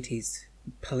 70s and 80s,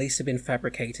 police have been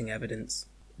fabricating evidence.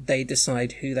 They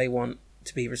decide who they want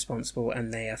to be responsible,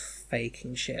 and they are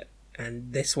faking shit.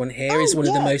 And this one here is one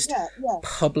of the most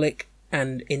public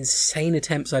and insane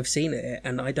attempts I've seen at it,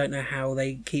 and I don't know how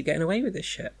they keep getting away with this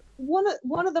shit. One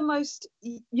of the most,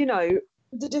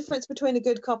 the difference between a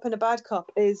good cop and a bad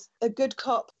cop is a good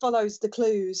cop follows the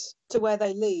clues to where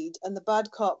they lead, and the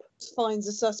bad cop finds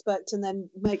a suspect and then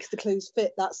makes the clues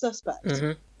fit that suspect.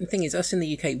 Mm-hmm. The thing is, us in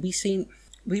the UK,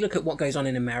 we look at what goes on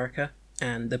in America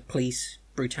and the police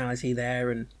brutality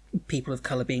there and people of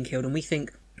colour being killed, and we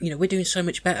think, we're doing so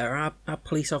much better. Our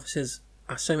police officers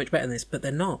are so much better than this, but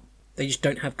they're not. They just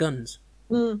don't have guns.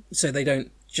 So they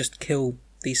don't just kill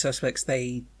these suspects,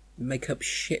 they make up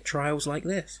shit trials like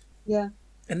this. Yeah.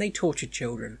 And they tortured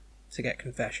children to get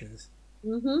confessions.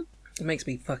 Mm-hmm. It makes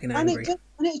me fucking angry. But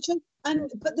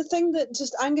the thing that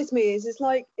just angers me is it's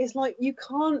like you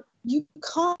can't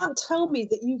tell me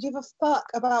that you give a fuck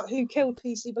about who killed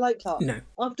PC Blakelock. No.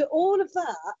 After all of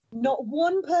that, not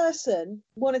one person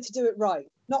wanted to do it right.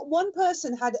 Not one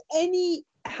person had any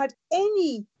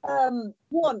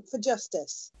want for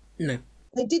justice. No.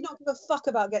 They did not give a fuck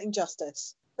about getting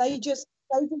justice. They just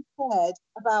cared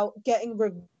about getting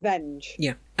revenge.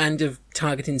 Yeah, and of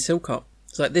targeting Silcott.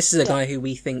 It's like, this is a guy who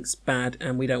we think's bad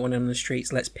and we don't want him on the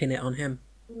streets, let's pin it on him.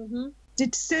 Mm-hmm.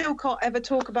 Did Silcott ever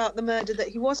talk about the murder that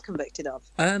he was convicted of?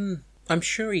 I'm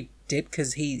sure he did,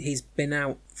 because he's been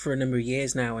out for a number of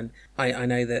years now, and I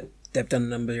know that they've done a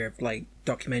number of like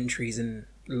documentaries and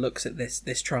looks at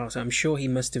this trial, so I'm sure he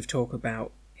must have talked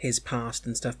about his past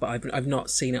and stuff, but I've not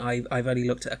seen it. I've only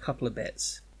looked at a couple of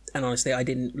bits, and honestly I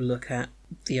didn't look at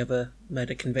the other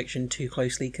murder conviction too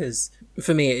closely, because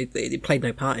for me it played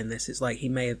no part in this. It's like, he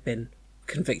may have been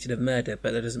convicted of murder,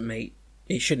 but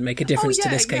it shouldn't make a difference to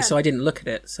this case, so I didn't look at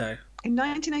it. So in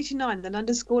 1989, the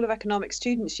London School of Economics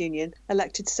Students' Union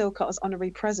elected Silcott as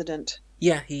honorary president.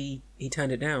 Yeah, he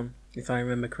turned it down, if I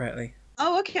remember correctly.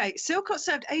 Oh, okay. Silcott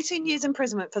served 18 years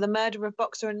imprisonment for the murder of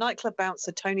boxer and nightclub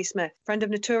bouncer Tony Smith, friend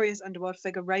of notorious underworld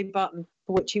figure Ray Barton,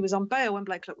 for which he was on bail when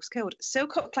Blakelock was killed.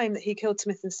 Silcott claimed that he killed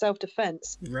Smith in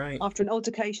self-defence after an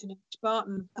altercation in which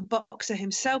Barton, a boxer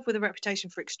himself with a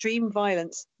reputation for extreme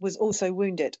violence, was also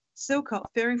wounded. Silcott,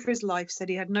 fearing for his life, said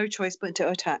he had no choice but to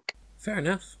attack. Fair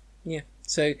enough. Yeah.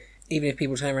 So even if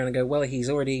people turn around and go, well, he's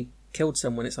already killed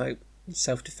someone, it's like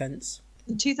self-defence.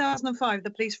 In 2005,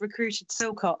 the police recruited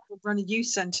Silcott to run a youth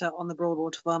centre on the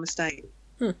Broadwater Farm estate.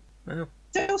 Wow.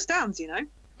 Still stands,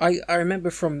 I remember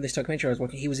from this documentary I was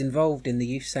watching, he was involved in the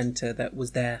youth centre that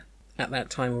was there at that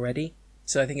time already.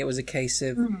 So I think it was a case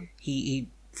of he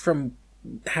from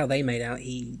how they made out,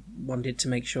 he wanted to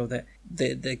make sure that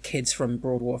the kids from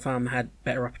Broadwater Farm had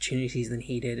better opportunities than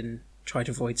he did and try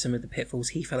to avoid some of the pitfalls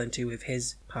he fell into with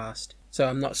his past. So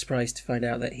I'm not surprised to find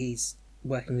out that he's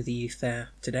working with the youth there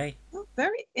today. Oh,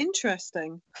 very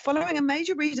interesting. Following a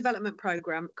major redevelopment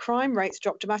programme, crime rates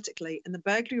dropped dramatically and the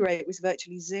burglary rate was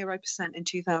virtually 0% in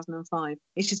 2005.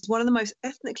 It is one of the most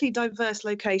ethnically diverse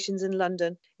locations in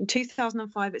London. In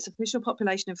 2005, its official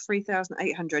population of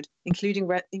 3,800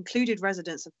 included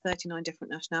residents of 39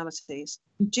 different nationalities.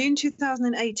 In June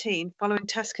 2018, following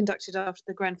tests conducted after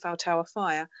the Grenfell Tower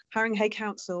fire, Haringey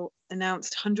Council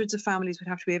announced hundreds of families would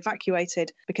have to be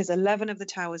evacuated because 11 of the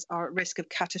towers are at risk of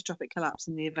catastrophic collapse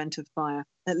in the event of fire.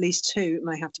 At least 2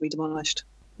 may have to be demolished.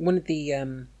 One of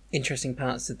the interesting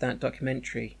parts of that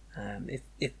documentary,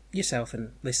 if yourself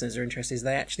and listeners are interested, is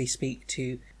they actually speak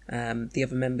to the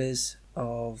other members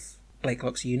of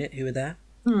Blakelock's unit who were there,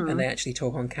 and they actually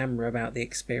talk on camera about the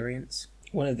experience.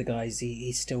 One of the guys,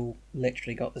 he's still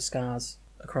literally got the scars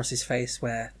across his face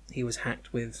where he was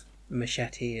hacked with a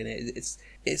machete, and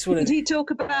it's one of... Did he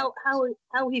talk about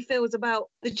how he feels about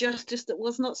the justice that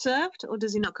was not served, or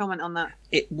does he not comment on that?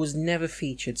 It was never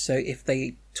featured, so if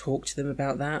they talked to them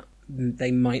about that,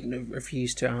 they might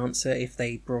refuse to answer if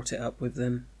they brought it up with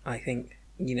them. I think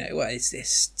you know, well,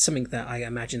 it's something that I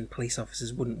imagine police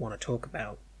officers wouldn't want to talk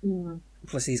about.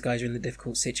 Plus, these guys are in the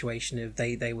difficult situation of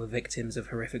they were victims of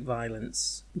horrific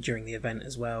violence during the event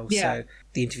as well. Yeah. So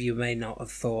the interviewer may not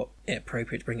have thought it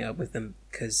appropriate to bring it up with them,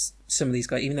 because some of these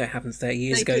guys, even though it happened 30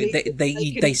 years ago,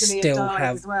 they still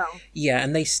have, as well. yeah,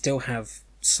 and they still have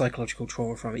psychological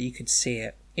trauma from it. You could see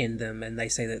it in them, and they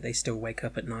say that they still wake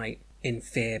up at night in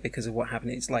fear because of what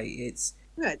happened. It's like it's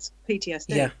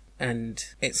PTSD. Yeah, and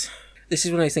this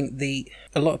is when I think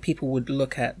a lot of people would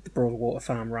look at the Broadwater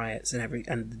Farm riots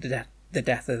and the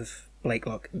death of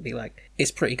Blakelock and be like,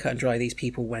 it's pretty cut and dry. These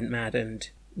people went mad and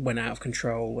went out of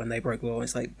control when they broke law.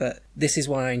 It's like, but this is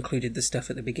why I included the stuff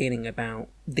at the beginning about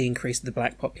the increase of the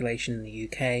black population in the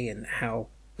UK and how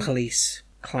police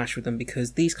clash with them,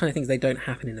 because these kind of things, they don't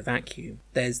happen in a vacuum.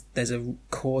 There's a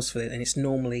cause for it, and it's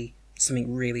normally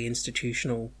something really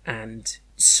institutional and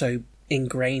so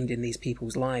ingrained in these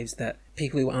people's lives that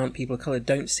people who aren't people of colour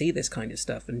don't see this kind of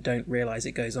stuff and don't realise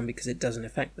it goes on because it doesn't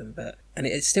affect them. And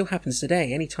it still happens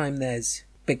today. Anytime there's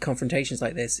big confrontations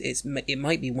like this, it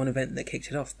might be one event that kicked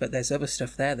it off, but there's other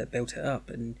stuff there that built it up,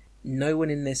 and no one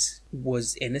in this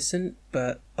was innocent,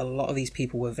 but a lot of these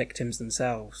people were victims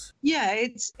themselves. Yeah,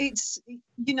 it's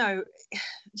you know,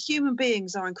 human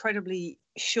beings are incredibly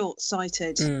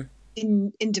short-sighted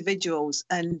individuals,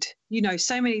 and you know,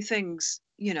 so many things.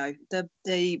 You know,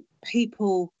 the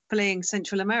people fleeing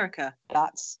Central America,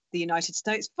 that's the United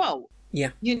States' fault.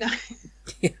 Yeah. You know.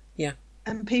 Yeah.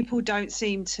 And people don't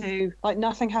seem to, like,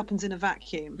 nothing happens in a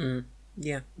vacuum.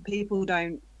 Yeah. People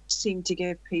don't seem to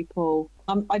give people.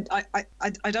 I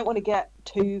don't want to get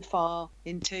too far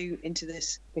into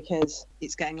this because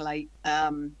it's getting late.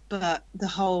 But the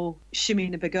whole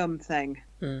Shamina Begum thing.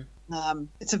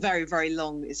 It's a very, very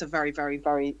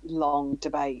long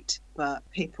debate, but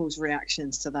people's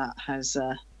reactions to that has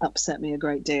upset me a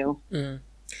great deal.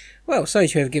 Well, sorry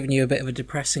to have given you a bit of a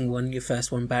depressing one, your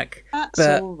first one back. That's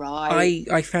but all right.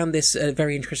 I found this a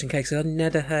very interesting case. I'd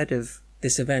never heard of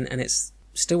this event, and it's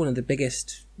still one of the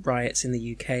biggest riots in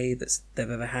the UK they've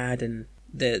ever had, and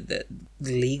the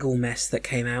legal mess that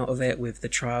came out of it with the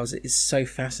trials is so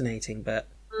fascinating. But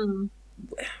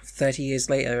 30 years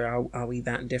later, are we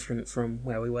that different from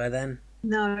where we were then?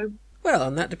 No. Well,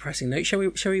 on that depressing note, shall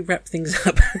we wrap things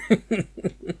up?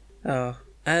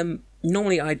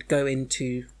 Normally I'd go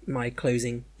into my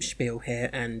closing spiel here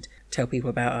and tell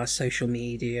people about our social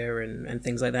media and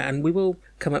things like that, and we will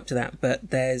come up to that,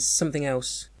 but there's something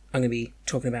else I'm going to be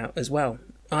talking about as well.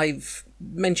 I've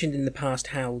mentioned in the past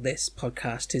how this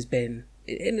podcast has been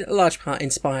in a large part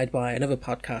inspired by another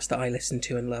podcast that I listen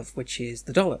to and love, which is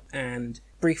The Dollop, and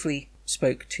briefly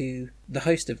spoke to the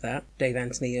host of that, Dave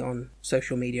Anthony, on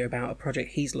social media about a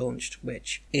project he's launched,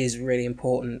 which is really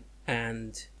important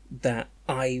and that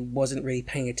I wasn't really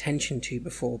paying attention to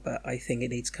before, but I think it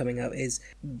needs coming up, is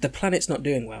the planet's not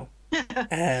doing well.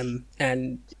 And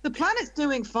the planet's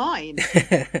doing fine.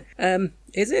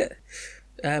 Is it?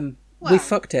 Well, we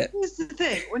fucked it. Here's the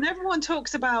thing: when everyone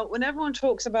talks about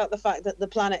the fact that the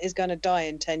planet is going to die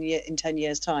in 10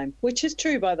 years' time, which is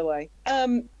true, by the way,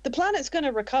 the planet's going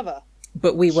to recover.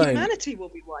 But we won't. Humanity will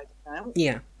be wiped out.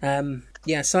 Yeah.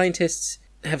 Scientists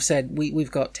have said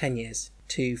we've got 10 years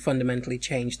to fundamentally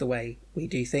change the way we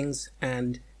do things,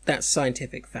 and that's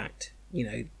scientific fact. You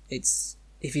know, it's,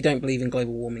 if you don't believe in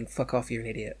global warming, fuck off, you're an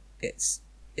idiot. It's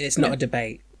not a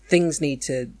debate. Things need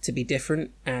to be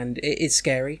different, and it is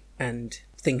scary, and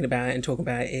thinking about it and talking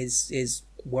about it is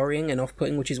worrying and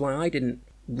off-putting, which is why I didn't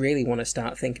really want to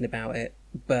start thinking about it.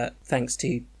 But thanks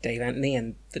to Dave Anthony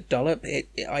and The Dollop,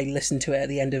 I listen to it at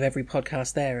the end of every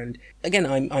podcast there, and again,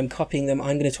 I'm copying them.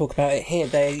 I'm going to talk about it here.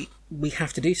 We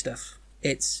have to do stuff.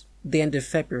 It's the end of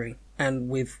February, and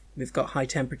we've got high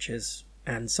temperatures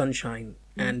and sunshine,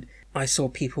 and I saw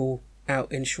people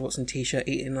out in shorts and t-shirt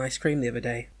eating ice cream the other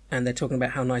day, and they're talking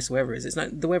about how nice the weather is. It's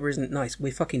not, the weather isn't nice.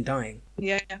 We're fucking dying.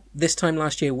 Yeah. This time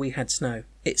last year we had snow.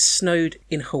 It snowed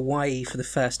in Hawaii for the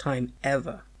first time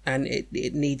ever, and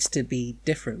it needs to be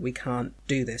different. We can't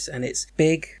do this, and it's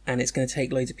big, and it's going to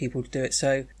take loads of people to do it.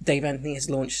 So Dave Anthony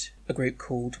has launched a group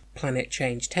called Planet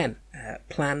Change 10.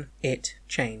 Plan It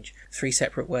Change. 3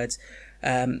 separate words.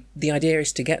 The idea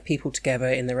is to get people together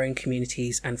in their own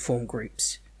communities and form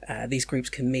groups. These groups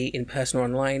can meet in person or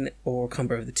online, or a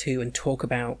combo of the two, and talk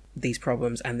about these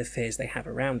problems and the fears they have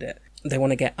around it. They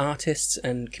want to get artists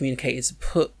and communicators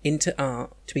put into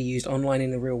art to be used online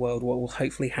in the real world, what will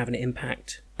hopefully have an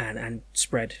impact and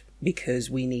spread, because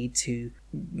we need to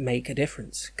make a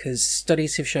difference. Because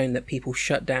studies have shown that people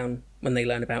shut down when they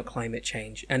learn about climate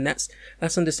change, and that's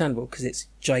understandable because it's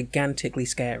gigantically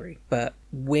scary, but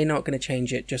we're not going to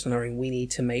change it just on our own. We need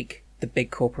to make the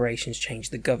big corporations change,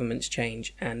 the governments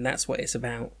change, and that's what it's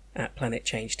about at Planet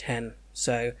Change 10.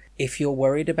 So if you're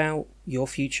worried about your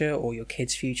future or your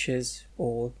kids' futures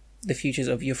or the futures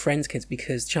of your friends' kids,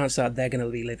 because chances are they're going to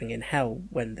be living in hell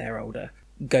when they're older,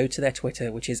 go to their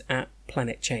Twitter, which is at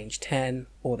Planet Change 10,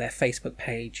 or their Facebook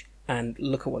page, and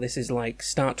look at what this is like.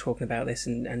 Start talking about this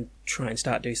and try and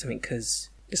start doing something, because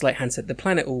it's like Han said, the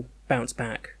planet will bounce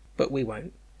back, but we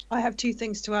won't. I have two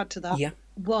things to add to that. Yeah.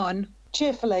 One,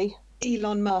 cheerfully,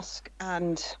 Elon Musk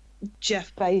and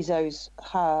Jeff Bezos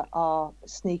are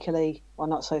sneakily, well,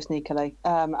 not so sneakily,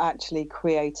 actually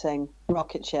creating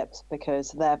rocket ships,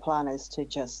 because their plan is to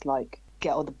just like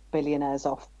get all the billionaires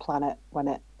off planet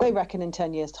when they reckon in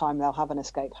 10 years' time they'll have an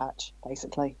escape hatch,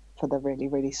 basically, for the really,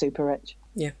 really super rich.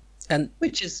 Yeah. And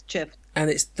which is Jeff. And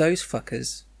it's those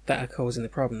fuckers that are causing the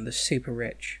problem, the super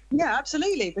rich. Yeah,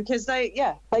 absolutely, because they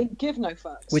give no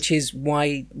fucks. Which is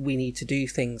why we need to do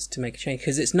things to make a change,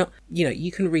 because it's not,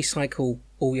 you can recycle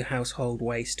all your household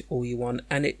waste all you want,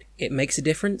 and it makes a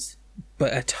difference,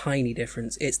 but a tiny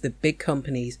difference. It's the big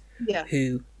companies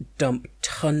who dump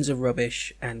tons of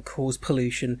rubbish and cause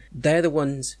pollution. They're the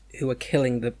ones who are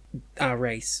killing our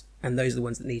race, and those are the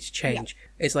ones that need to change.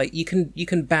 Yeah. It's like you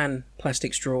can ban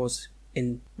plastic straws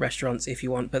in restaurants if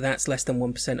you want, but that's less than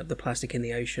 1% of the plastic in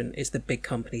the ocean. It's the big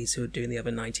companies who are doing the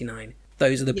other 99.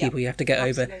 Those are the people you have to get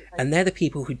over, and they're the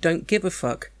people who don't give a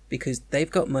fuck, because they've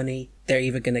got money. They're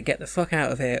either going to get the fuck out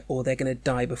of here or they're going to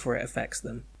die before it affects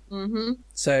them. Mm-hmm.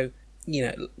 So,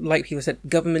 like people said,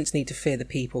 governments need to fear the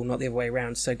people, not the other way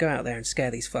around. So go out there and scare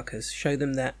these fuckers. Show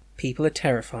them that people are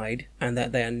terrified and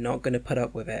that they are not going to put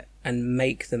up with it, and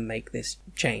make them make this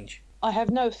change. I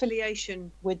have no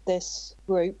affiliation with this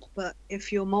group, but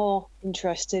if you're more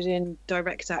interested in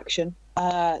direct action,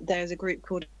 there's a group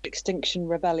called Extinction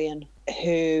Rebellion,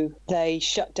 who they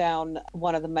shut down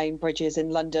one of the main bridges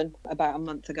in London about a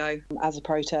month ago as a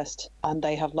protest, and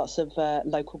they have lots of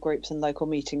local groups and local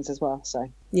meetings as well. So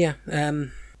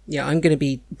I'm going to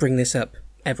be bringing this up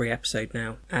every episode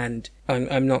now, and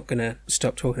I'm not going to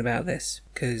stop talking about this,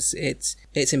 because it's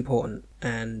important,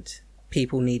 and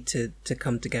people need to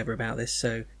come together about this.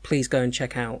 So please go and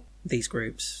check out these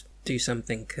groups. Do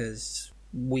something, because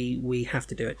we have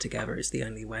to do it together. It's the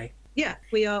only way. Yeah,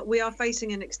 we are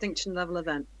facing an extinction level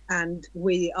event, and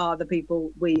we are the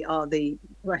people. We are the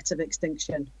threat of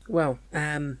extinction. Well,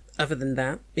 other than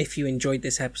that, if you enjoyed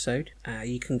this episode,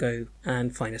 you can go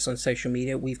and find us on social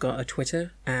media. We've got a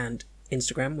Twitter and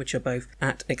Instagram, which are both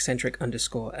at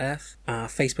eccentric_earth. Our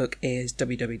Facebook is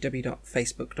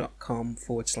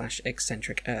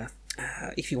www.facebook.com/eccentricearth.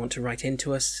 If you want to write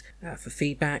into us for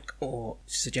feedback or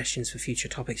suggestions for future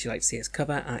topics you'd like to see us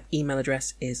cover, our email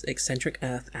address is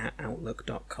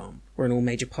eccentricearth@outlook.com. We're on all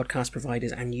major podcast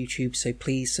providers and YouTube, so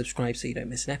please subscribe so you don't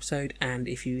miss an episode, and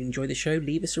if you enjoy the show,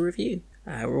 leave us a review.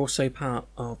 We're also part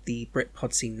of the Brit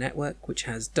Pod Scene Network, which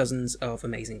has dozens of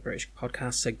amazing British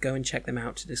podcasts, so go and check them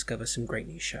out to discover some great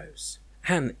new shows.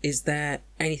 Han, is there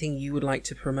anything you would like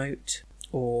to promote,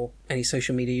 or any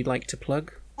social media you'd like to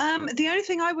plug? The only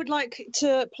thing I would like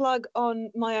to plug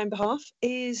on my own behalf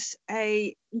is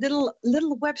a little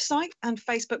website and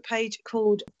Facebook page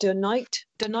called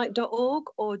Donite.org,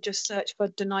 or just search for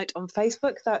Donite on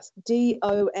Facebook. That's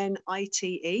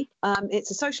DONITE.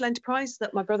 It's a social enterprise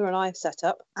that my brother and I have set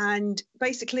up, and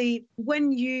basically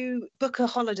when you book a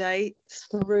holiday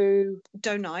through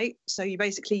Donite, so you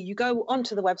go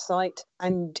onto the website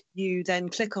and you then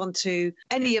click onto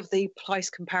any of the price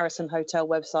comparison hotel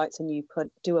websites and you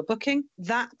do a booking.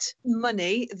 That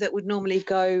money that would normally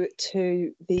go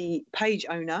to the page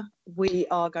owner, we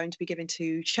are going to be giving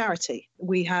to charity.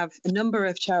 We have a number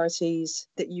of charities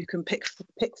that you can pick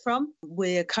from.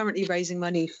 We're currently raising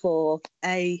money for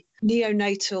a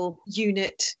neonatal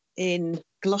unit in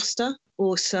Gloucester,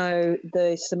 also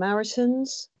the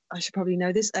Samaritans. I should probably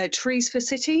know this. Trees for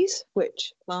Cities,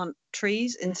 which plant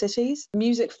trees in cities.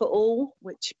 Music for All,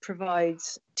 which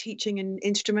provides teaching and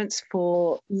instruments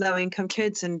for low-income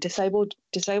kids and disabled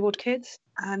kids.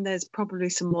 And there's probably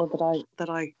some more that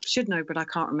I should know, but I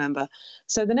can't remember.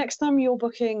 So the next time you're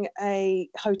booking a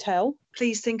hotel,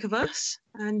 please think of us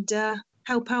and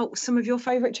help out some of your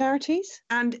favourite charities.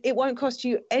 And it won't cost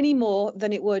you any more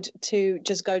than it would to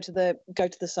just go to the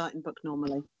site and book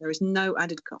normally. There is no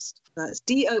added cost. That's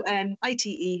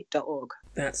DONITE.org.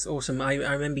 That's awesome. I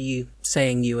remember you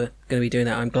saying you were going to be doing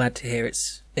that. I'm glad to hear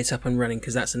it's up and running,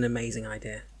 because that's an amazing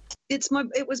idea. It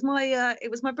was my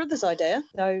brother's idea.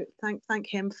 So thank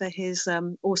him for his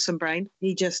awesome brain.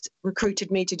 He just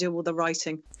recruited me to do all the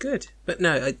writing. Good, but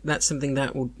no, that's something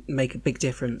that will make a big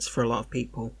difference for a lot of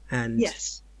people, and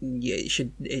yes, it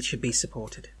should be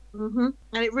supported. And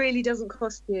it really doesn't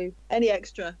cost you any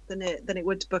extra than it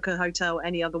would to book a hotel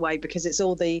any other way, because it's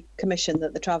all the commission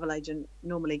that the travel agent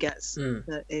normally gets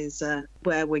that is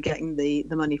where we're getting the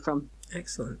money from.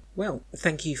 Excellent. Well,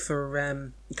 thank you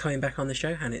for coming back on the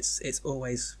show, Han. It's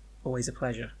always a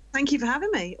pleasure. Thank you for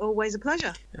having me. Always a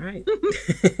pleasure. All right.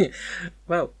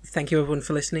 Well, thank you everyone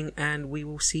for listening, and we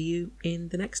will see you in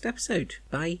the next episode.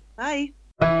 Bye.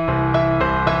 Bye.